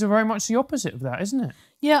 it's very much the opposite of that, isn't it?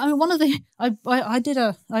 Yeah, I mean, one of the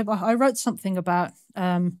I wrote something about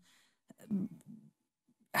how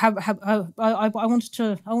I wanted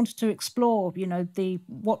to explore, you know,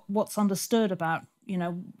 what's understood about, you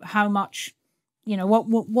know, how much, you know,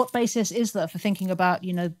 what basis is there for thinking about,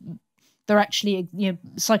 you know, there are actually, you know,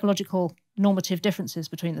 psychological normative differences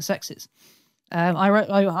between the sexes.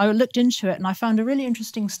 I looked into it and I found a really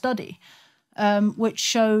interesting study which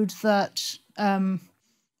showed that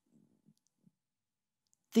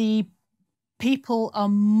the people are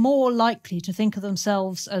more likely to think of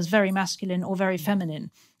themselves as very masculine or very feminine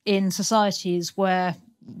in societies where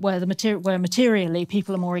materially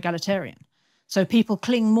people are more egalitarian. So people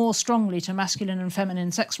cling more strongly to masculine and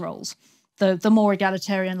feminine sex roles, the more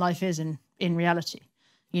egalitarian life is in reality.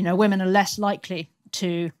 You know, women are less likely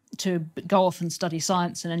to go off and study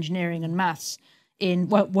science and engineering and maths in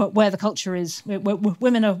where the culture is.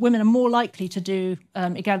 Women are more likely to do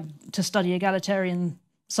to study egalitarian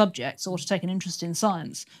subjects or to take an interest in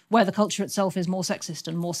science where the culture itself is more sexist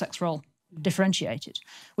and more sex role differentiated,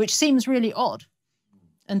 which seems really odd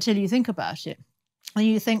until you think about it. And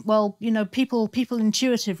you think, well, you know, people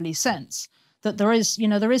intuitively sense that there is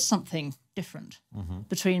something different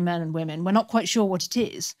between men and women. We're not quite sure what it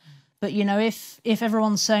is, but, you know, if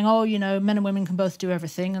everyone's saying, oh, you know, men and women can both do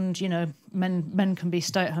everything, and, you know, men can be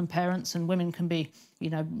stay-at-home parents and women can be, you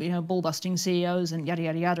know, ball-busting CEOs and yada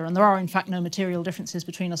yada yada, and there are in fact no material differences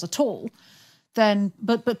between us at all, then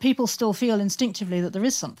but people still feel instinctively that there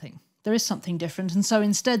is something different, and so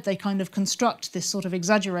instead they kind of construct this sort of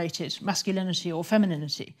exaggerated masculinity or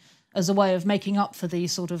femininity as a way of making up for the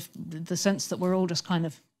sort of the sense that we're all just kind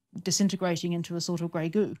of disintegrating into a sort of grey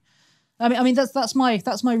goo. I mean that's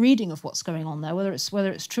my reading of what's going on there. Whether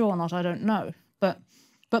it's true or not, I don't know. But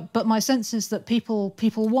my sense is that people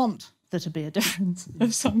want there to be a difference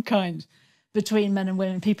of some kind between men and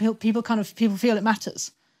women. People feel it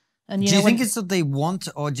matters. And, do you think it's that they want,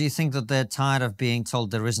 or do you think that they're tired of being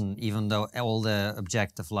told there isn't, even though all their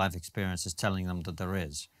objective life experience is telling them that there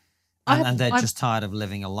is? And they're just tired of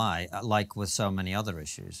living a lie, like with so many other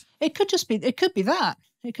issues. It could be that.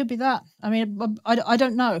 I mean, I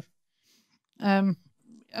don't know. I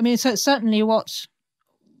mean, so certainly what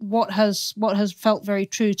has felt very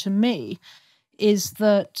true to me is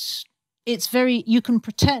that you can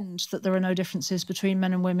pretend that there are no differences between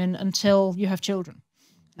men and women until you have children.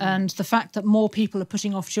 And the fact that more people are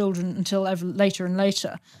putting off children until later and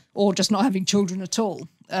later, or just not having children at all,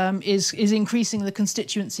 is increasing the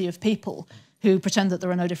constituency of people who pretend that there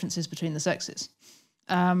are no differences between the sexes.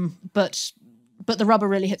 But the rubber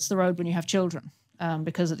really hits the road when you have children,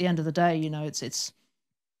 because at the end of the day, you know, it's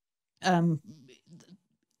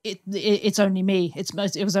only me.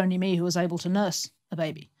 It was only me who was able to nurse a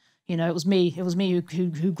baby. You know, it was me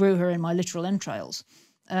who grew her in my literal entrails.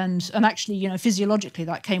 And actually, you know, physiologically,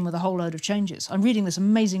 that came with a whole load of changes. I'm reading this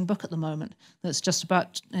amazing book at the moment that's just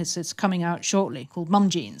about, it's coming out shortly, called Mum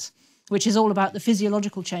Genes, which is all about the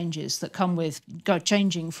physiological changes that come with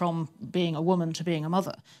changing from being a woman to being a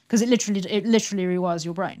mother, because it literally rewires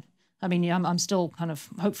your brain. I mean, yeah, I'm still kind of,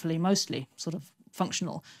 hopefully, mostly sort of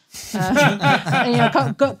functional. You know,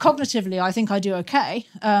 cognitively, I think I do okay,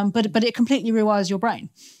 but it completely rewires your brain.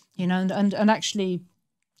 You know, and actually,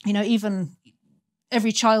 you know, even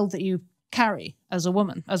every child that you carry as a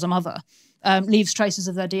woman, as a mother, leaves traces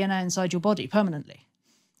of their DNA inside your body permanently.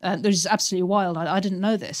 This is absolutely wild. I didn't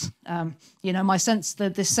know this. My sense,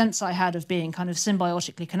 this sense I had of being kind of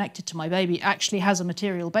symbiotically connected to my baby actually has a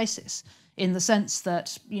material basis, in the sense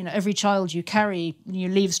that every child you carry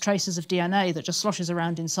leaves traces of DNA that just sloshes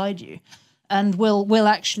around inside you, and will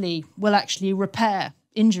actually repair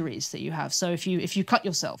injuries that you have. So if you cut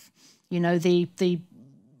yourself,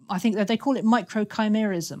 I think that they call it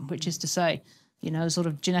microchimerism, which is to say, sort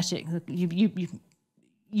of genetic.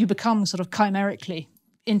 You become sort of chimerically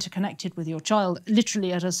interconnected with your child,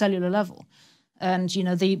 literally at a cellular level, and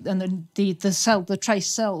the trace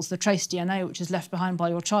cells, the trace DNA which is left behind by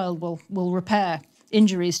your child will repair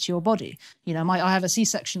injuries to your body. I have a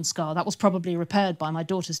C-section scar that was probably repaired by my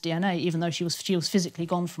daughter's DNA, even though she was physically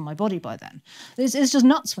gone from my body by then. It's just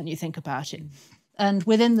nuts when you think about it. And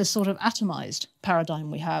within this sort of atomized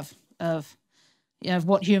paradigm we have of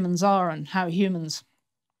what humans are and how humans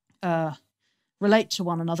relate to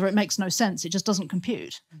one another, it makes no sense. It just doesn't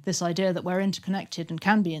compute, this idea that we're interconnected and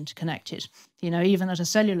can be interconnected, even at a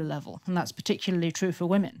cellular level. And that's particularly true for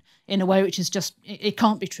women in a way which is just, it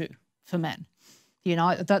can't be true for men.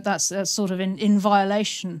 That's sort of in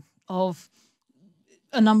violation of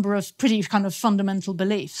a number of pretty kind of fundamental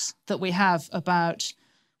beliefs that we have about,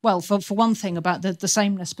 well, for one thing, about the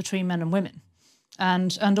sameness between men and women,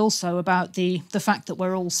 and also about the fact that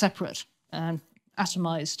we're all separate and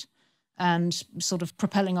atomized and sort of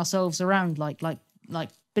propelling ourselves around like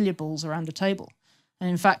billiard balls around a table. And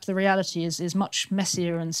in fact, the reality is much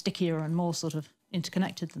messier and stickier and more sort of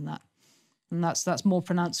interconnected than that. And that's more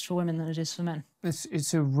pronounced for women than it is for men.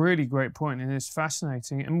 It's a really great point, and it's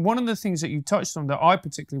fascinating. And one of the things that you touched on that I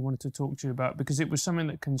particularly wanted to talk to you about, because it was something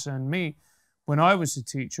that concerned me when I was a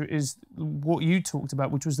teacher, is what you talked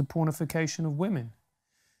about, which was the pornification of women.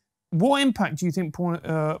 What impact do you think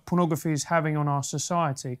pornography is having on our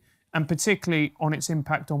society, and particularly on its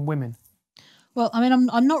impact on women? Well, I mean,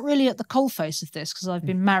 I'm not really at the coalface of this because I've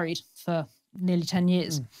been married for nearly 10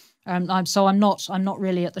 years. So I'm not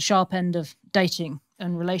really at the sharp end of dating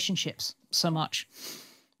and relationships so much.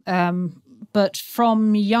 But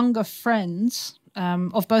from younger friends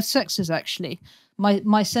of both sexes, actually,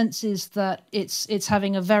 my sense is that it's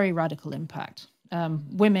having a very radical impact.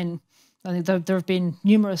 Women, I think there have been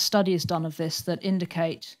numerous studies done of this that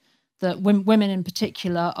indicate that women in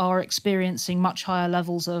particular are experiencing much higher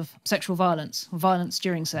levels of sexual violence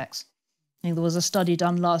during sex. I think there was a study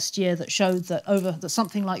done last year that showed that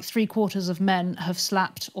something like 3/4 of men have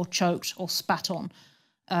slapped or choked or spat on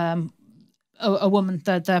a woman,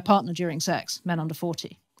 their partner during sex, men under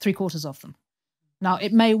 40, 3/4 of them. Now,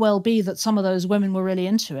 it may well be that some of those women were really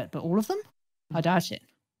into it, but all of them? I doubt it.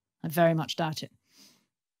 I very much doubt it.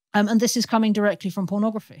 And this is coming directly from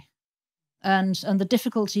pornography. And the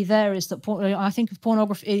difficulty there is that I think of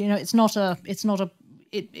pornography,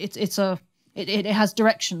 it has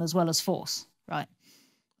direction as well as force, right?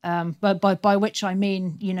 But by which I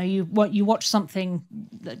mean, you watch something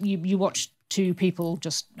that you watch two people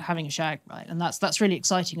just having a shag, right? And that's really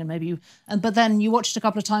exciting, and but then you watch it a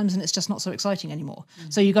couple of times and it's just not so exciting anymore.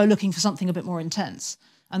 So you go looking for something a bit more intense,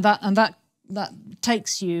 and that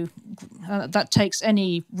takes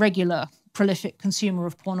any regular prolific consumer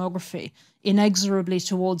of pornography inexorably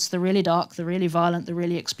towards the really dark, the really violent, the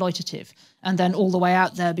really exploitative, and then all the way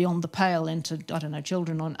out there beyond the pale into, I don't know,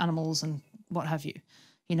 children or animals and what have you.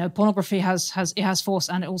 Pornography has force,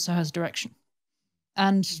 and it also has direction,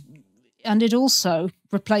 and it also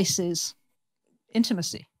replaces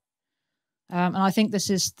intimacy. And I think this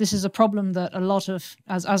is a problem that a lot of,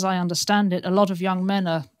 as I understand it, a lot of young men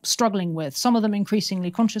are struggling with. Some of them increasingly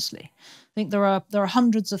consciously. I think there are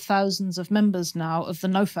hundreds of thousands of members now of the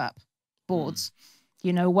NoFap boards,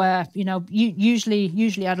 where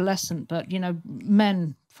usually adolescent, but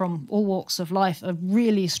men from all walks of life are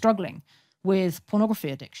really struggling with pornography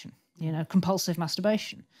addiction, compulsive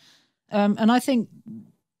masturbation, and I think.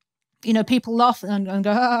 People laugh and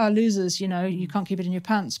go, losers, you can't keep it in your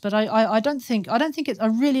pants. But I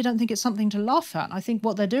really don't think it's something to laugh at. I think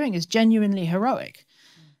what they're doing is genuinely heroic,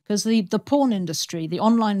 because the porn industry, the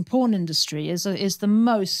online porn industry, is the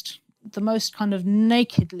most kind of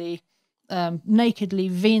nakedly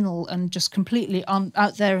venal and just completely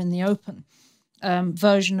out there in the open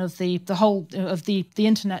version of the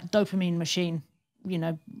internet dopamine machine,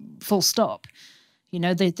 full stop.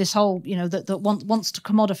 This whole, that wants to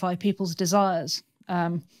commodify people's desires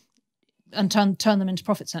and turn them into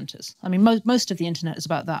profit centers. I mean, most of the internet is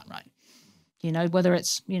about that, right? Whether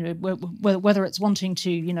it's wanting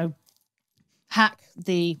to, hack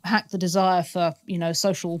the desire for, you know,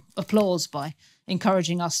 social applause by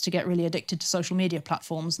encouraging us to get really addicted to social media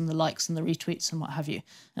platforms and the likes and the retweets and what have you.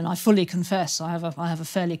 And I fully confess I have a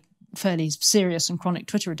fairly serious and chronic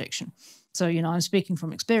Twitter addiction. So, you know, I'm speaking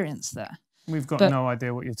from experience there. We've got no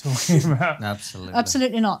idea what you're talking about.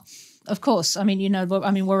 Absolutely not. Of course. I mean, you know,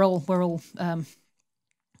 I mean, we'll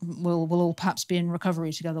all perhaps be in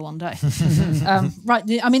recovery together one day. Right.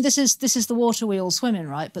 I mean, this is the water we all swim in,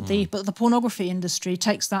 right? But the pornography industry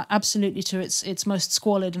takes that absolutely to its most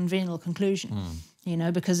squalid and venal conclusion. You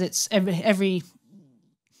know, because it's every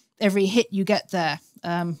hit you get there.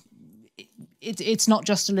 It's not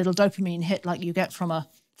just a little dopamine hit like you get from a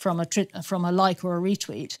like or a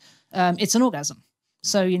retweet. It's an orgasm.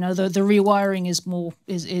 So, you know, the rewiring is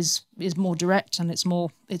more direct, and it's more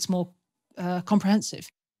comprehensive.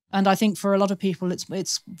 And I think for a lot of people,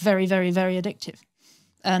 it's very, very, very addictive.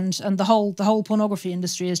 And the whole pornography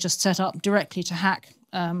industry is just set up directly to hack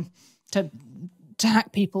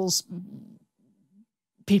people's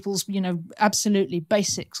you know, absolutely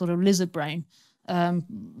basic sort of lizard brain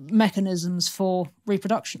mechanisms for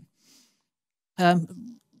reproduction. And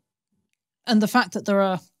the fact that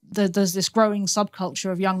there's this growing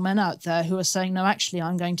subculture of young men out there who are saying, no, actually,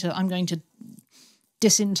 I'm going to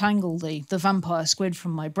disentangle the vampire squid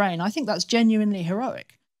from my brain. I think that's genuinely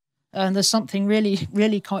heroic. And there's something really,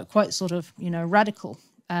 really quite sort of, you know, radical.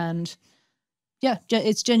 And yeah,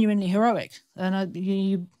 it's genuinely heroic. And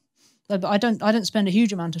I don't spend a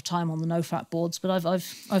huge amount of time on the no-fap boards, but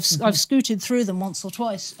I've scooted through them once or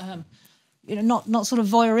twice. You know, not sort of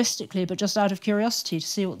voyeuristically, but just out of curiosity to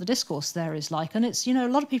see what the discourse there is like. And it's, you know, a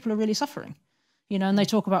lot of people are really suffering. You know, and they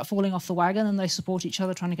talk about falling off the wagon, and they support each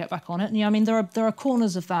other trying to get back on it. And, you know, I mean, there are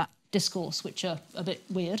corners of that discourse which are a bit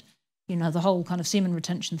weird. You know, the whole kind of semen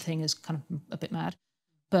retention thing is kind of a bit mad.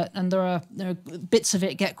 And there are bits of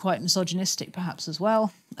it get quite misogynistic perhaps as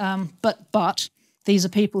well. But these are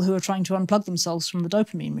people who are trying to unplug themselves from the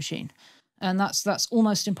dopamine machine. And that's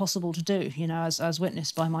almost impossible to do, you know, as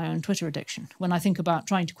witnessed by my own Twitter addiction. When I think about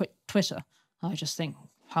trying to quit Twitter, I just think,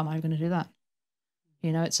 how am I going to do that?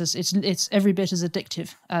 You know, it's every bit as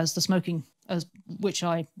addictive as the smoking, which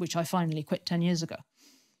I finally quit 10 years ago.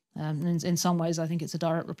 And in some ways, I think it's a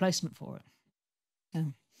direct replacement for it.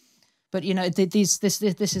 But you know, this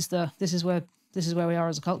is where we are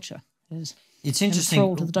as a culture. It's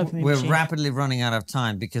interesting. We're rapidly running out of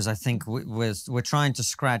time because I think we're trying to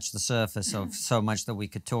scratch the surface of so much that we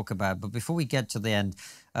could talk about. But before we get to the end,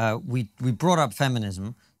 we brought up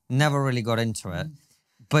feminism, never really got into it.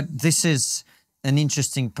 But this is an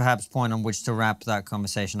interesting, perhaps, point on which to wrap that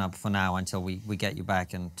conversation up for now until we get you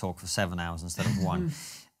back and talk for 7 hours instead of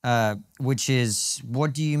 1, which is,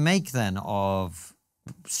 what do you make then of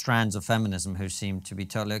strands of feminism who seem to be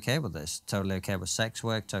totally okay with this, totally okay with sex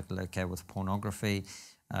work, totally okay with pornography,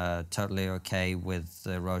 totally okay with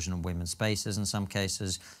the erosion of women's spaces in some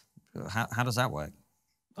cases? How does that work?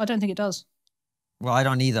 I don't think it does. Well, I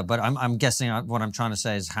don't either, but I'm guessing what I'm trying to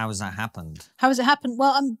say is, how has that happened? How has it happened?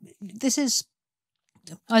 Well, this is,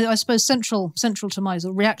 I suppose, central to my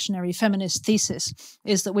sort of reactionary feminist thesis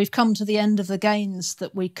is that we've come to the end of the gains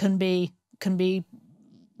that we can be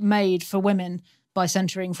made for women by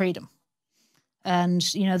centering freedom.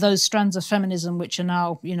 And, you know, those strands of feminism which are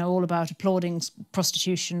now, you know, all about applauding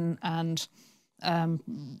prostitution and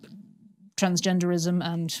transgenderism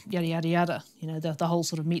and yada, yada, yada, you know, the whole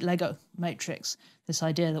sort of meat Lego matrix, this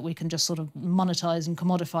idea that we can just sort of monetize and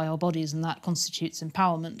commodify our bodies and that constitutes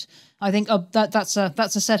empowerment. I think that's a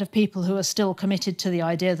set of people who are still committed to the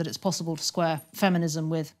idea that it's possible to square feminism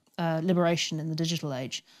with liberation in the digital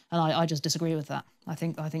age. And I just disagree with that. I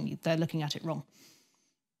think they're looking at it wrong.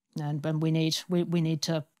 And we need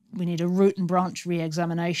a root and branch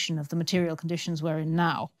re-examination of the material conditions we're in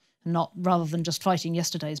now, rather than just fighting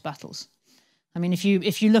yesterday's battles. I mean, if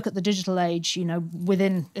you look at the digital age, you know,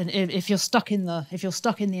 if you're stuck in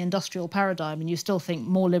the industrial paradigm and you still think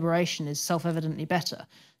more liberation is self-evidently better,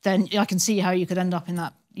 then I can see how you could end up in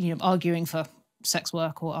that, you know, arguing for sex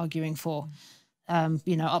work or arguing for,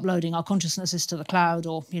 you know, uploading our consciousnesses to the cloud,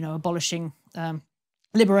 or, you know, abolishing,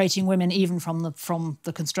 liberating women even from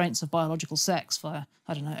the constraints of biological sex via,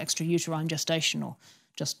 I don't know, extrauterine gestation or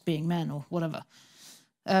just being men or whatever.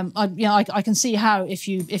 I can see how if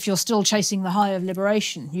you're still chasing the high of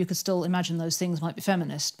liberation, you could still imagine those things might be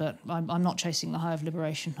feminist, but I'm not chasing the high of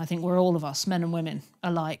liberation. I think we're all of us, men and women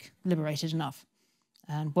alike, liberated enough.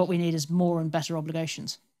 And what we need is more and better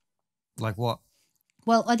obligations. Like what?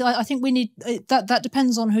 Well, I think we need, that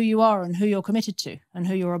depends on who you are and who you're committed to and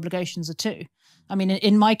who your obligations are to. I mean,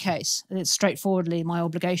 in my case, it's straightforwardly my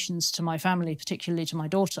obligations to my family, particularly to my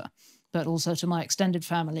daughter. but also to my extended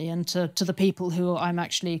family and to the people who I'm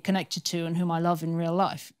actually connected to and whom I love in real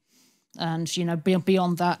life. And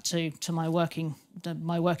beyond that to my working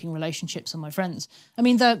relationships and my friends. I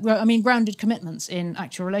mean, grounded commitments in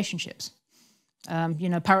actual relationships.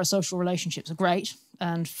 Parasocial relationships are great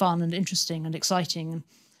and fun and interesting and exciting,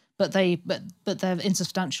 but they're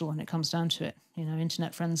insubstantial when it comes down to it.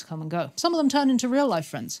 Internet friends come and go. Some of them turn into real life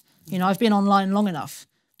friends. I've been online long enough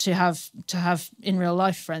to have in real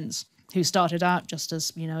life friends who started out just as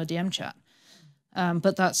a DM chat.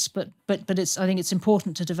 But I think it's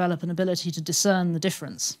important to develop an ability to discern the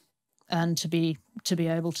difference and to be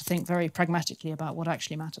able to think very pragmatically about what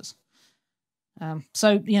actually matters.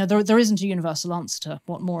 There isn't a universal answer to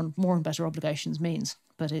what more and better obligations means,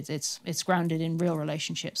 but it's grounded in real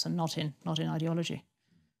relationships and not in ideology.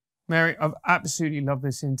 Mary, I've absolutely loved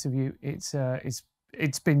this interview.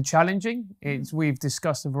 It's been challenging. We've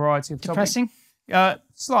discussed a variety of topics. Depressing?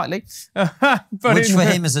 Slightly, but which for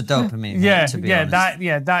him is a dopamine. Yeah, to be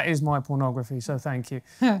honest. that is my pornography. So thank you.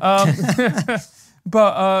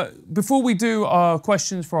 But before we do our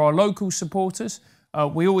questions for our local supporters,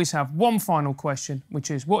 we always have one final question,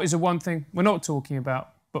 which is, what is the one thing we're not talking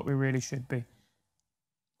about, but we really should be?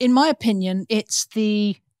 In my opinion, it's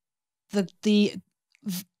the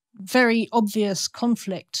very obvious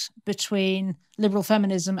conflict between liberal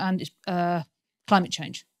feminism and climate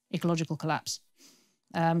change, ecological collapse.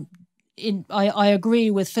 I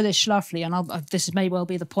agree with Phyllis Schlafly, and this may well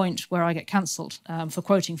be the point where I get cancelled for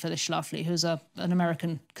quoting Phyllis Schlafly, who's an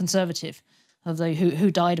American conservative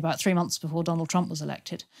who died about 3 months before Donald Trump was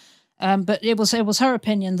elected. But it was her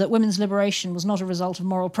opinion that women's liberation was not a result of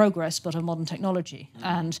moral progress, but of modern technology.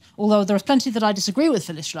 And although there is plenty that I disagree with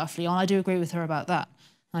Phyllis Schlafly on, I do agree with her about that.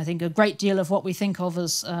 I think a great deal of what we think of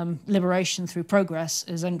as liberation through progress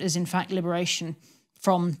is in fact liberation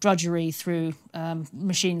from drudgery through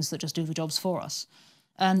machines that just do the jobs for us.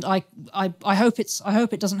 And I hope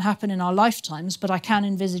it doesn't happen in our lifetimes, but I can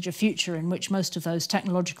envisage a future in which most of those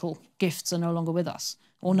technological gifts are no longer with us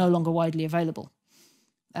or no longer widely available.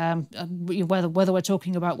 Whether we're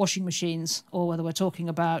talking about washing machines or whether we're talking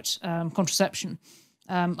about contraception,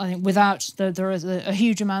 I think there is a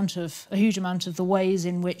huge amount of the ways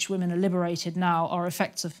in which women are liberated now are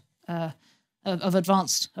effects of an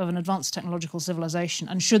advanced technological civilization.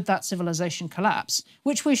 And should that civilization collapse,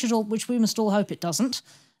 which we must all hope it doesn't,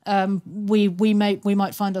 we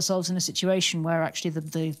might find ourselves in a situation where actually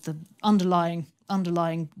the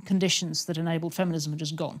underlying conditions that enabled feminism are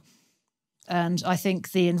just gone. And I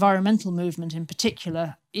think the environmental movement in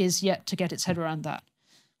particular is yet to get its head around that,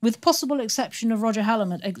 with possible exception of Roger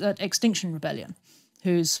Hallam at Extinction Rebellion,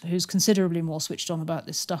 who's considerably more switched on about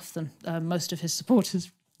this stuff than most of his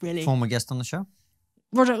supporters, really. Former guest on the show?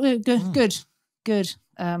 Roger, good.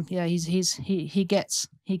 Yeah, he gets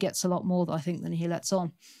a lot more, I think, than he lets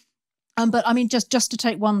on. But I mean, just to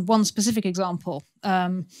take one specific example,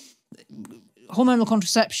 hormonal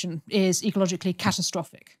contraception is ecologically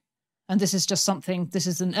catastrophic. And this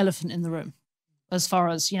is an elephant in the room. As far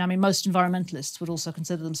as, most environmentalists would also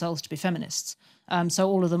consider themselves to be feminists. So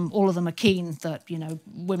all of them are keen that,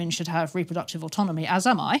 women should have reproductive autonomy, as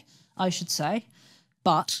am I should say.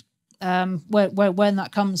 But when that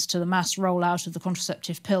comes to the mass rollout of the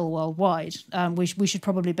contraceptive pill worldwide, we should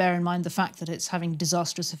probably bear in mind the fact that it's having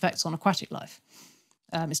disastrous effects on aquatic life.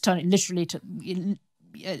 It's turning literally to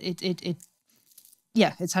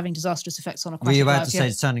it's having disastrous effects on aquatic life. Were you about to say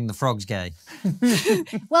it's turning the frogs gay?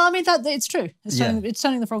 Well, I mean it's true. It's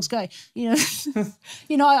turning the frogs gay.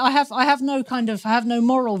 I have no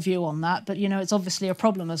moral view on that, but it's obviously a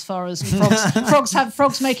problem as far as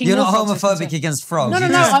frogs making. You're not homophobic against frogs. No.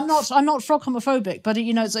 I'm not frog homophobic, but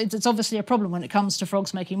it's obviously a problem when it comes to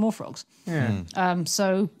frogs making more frogs. Yeah.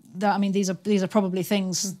 So that, these are probably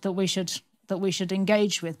things that we should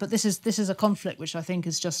engage with, but this is a conflict which I think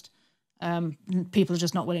is just. People are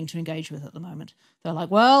just not willing to engage with at the moment. They're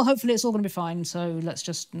like, well, hopefully it's all going to be fine, so let's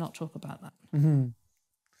just not talk about that. Mm-hmm.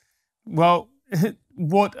 Well,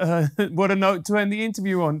 what a note to end the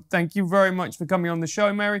interview on. Thank you very much for coming on the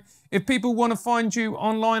show, Mary. If people want to find you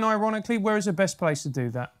online, ironically, where is the best place to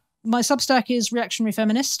do that? My Substack is Reactionary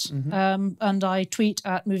Feminist, and I tweet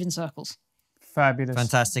at Move in Circles. Fabulous.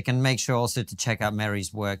 Fantastic. And make sure also to check out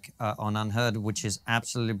Mary's work on Unheard, which is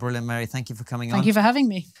absolutely brilliant. Mary, thank you for coming on. Thank you for having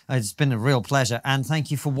me. It's been a real pleasure. And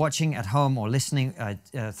thank you for watching at home or listening.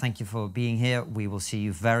 Thank you for being here. We will see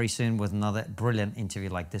you very soon with another brilliant interview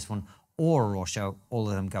like this one or a Raw show. All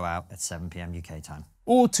of them go out at 7 p.m. UK time.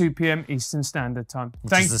 Or 2 p.m. Eastern Standard Time.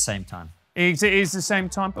 Which is the same time. It is the same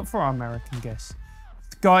time, but for our American guests.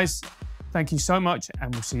 Guys, thank you so much,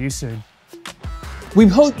 and we'll see you soon. We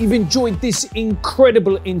hope you've enjoyed this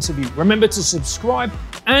incredible interview. Remember to subscribe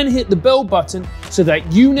and hit the bell button so that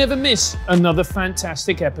you never miss another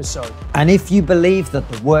fantastic episode. And if you believe that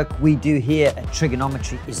the work we do here at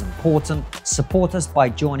TRIGGERnometry is important, support us by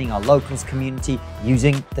joining our locals community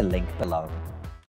using the link below.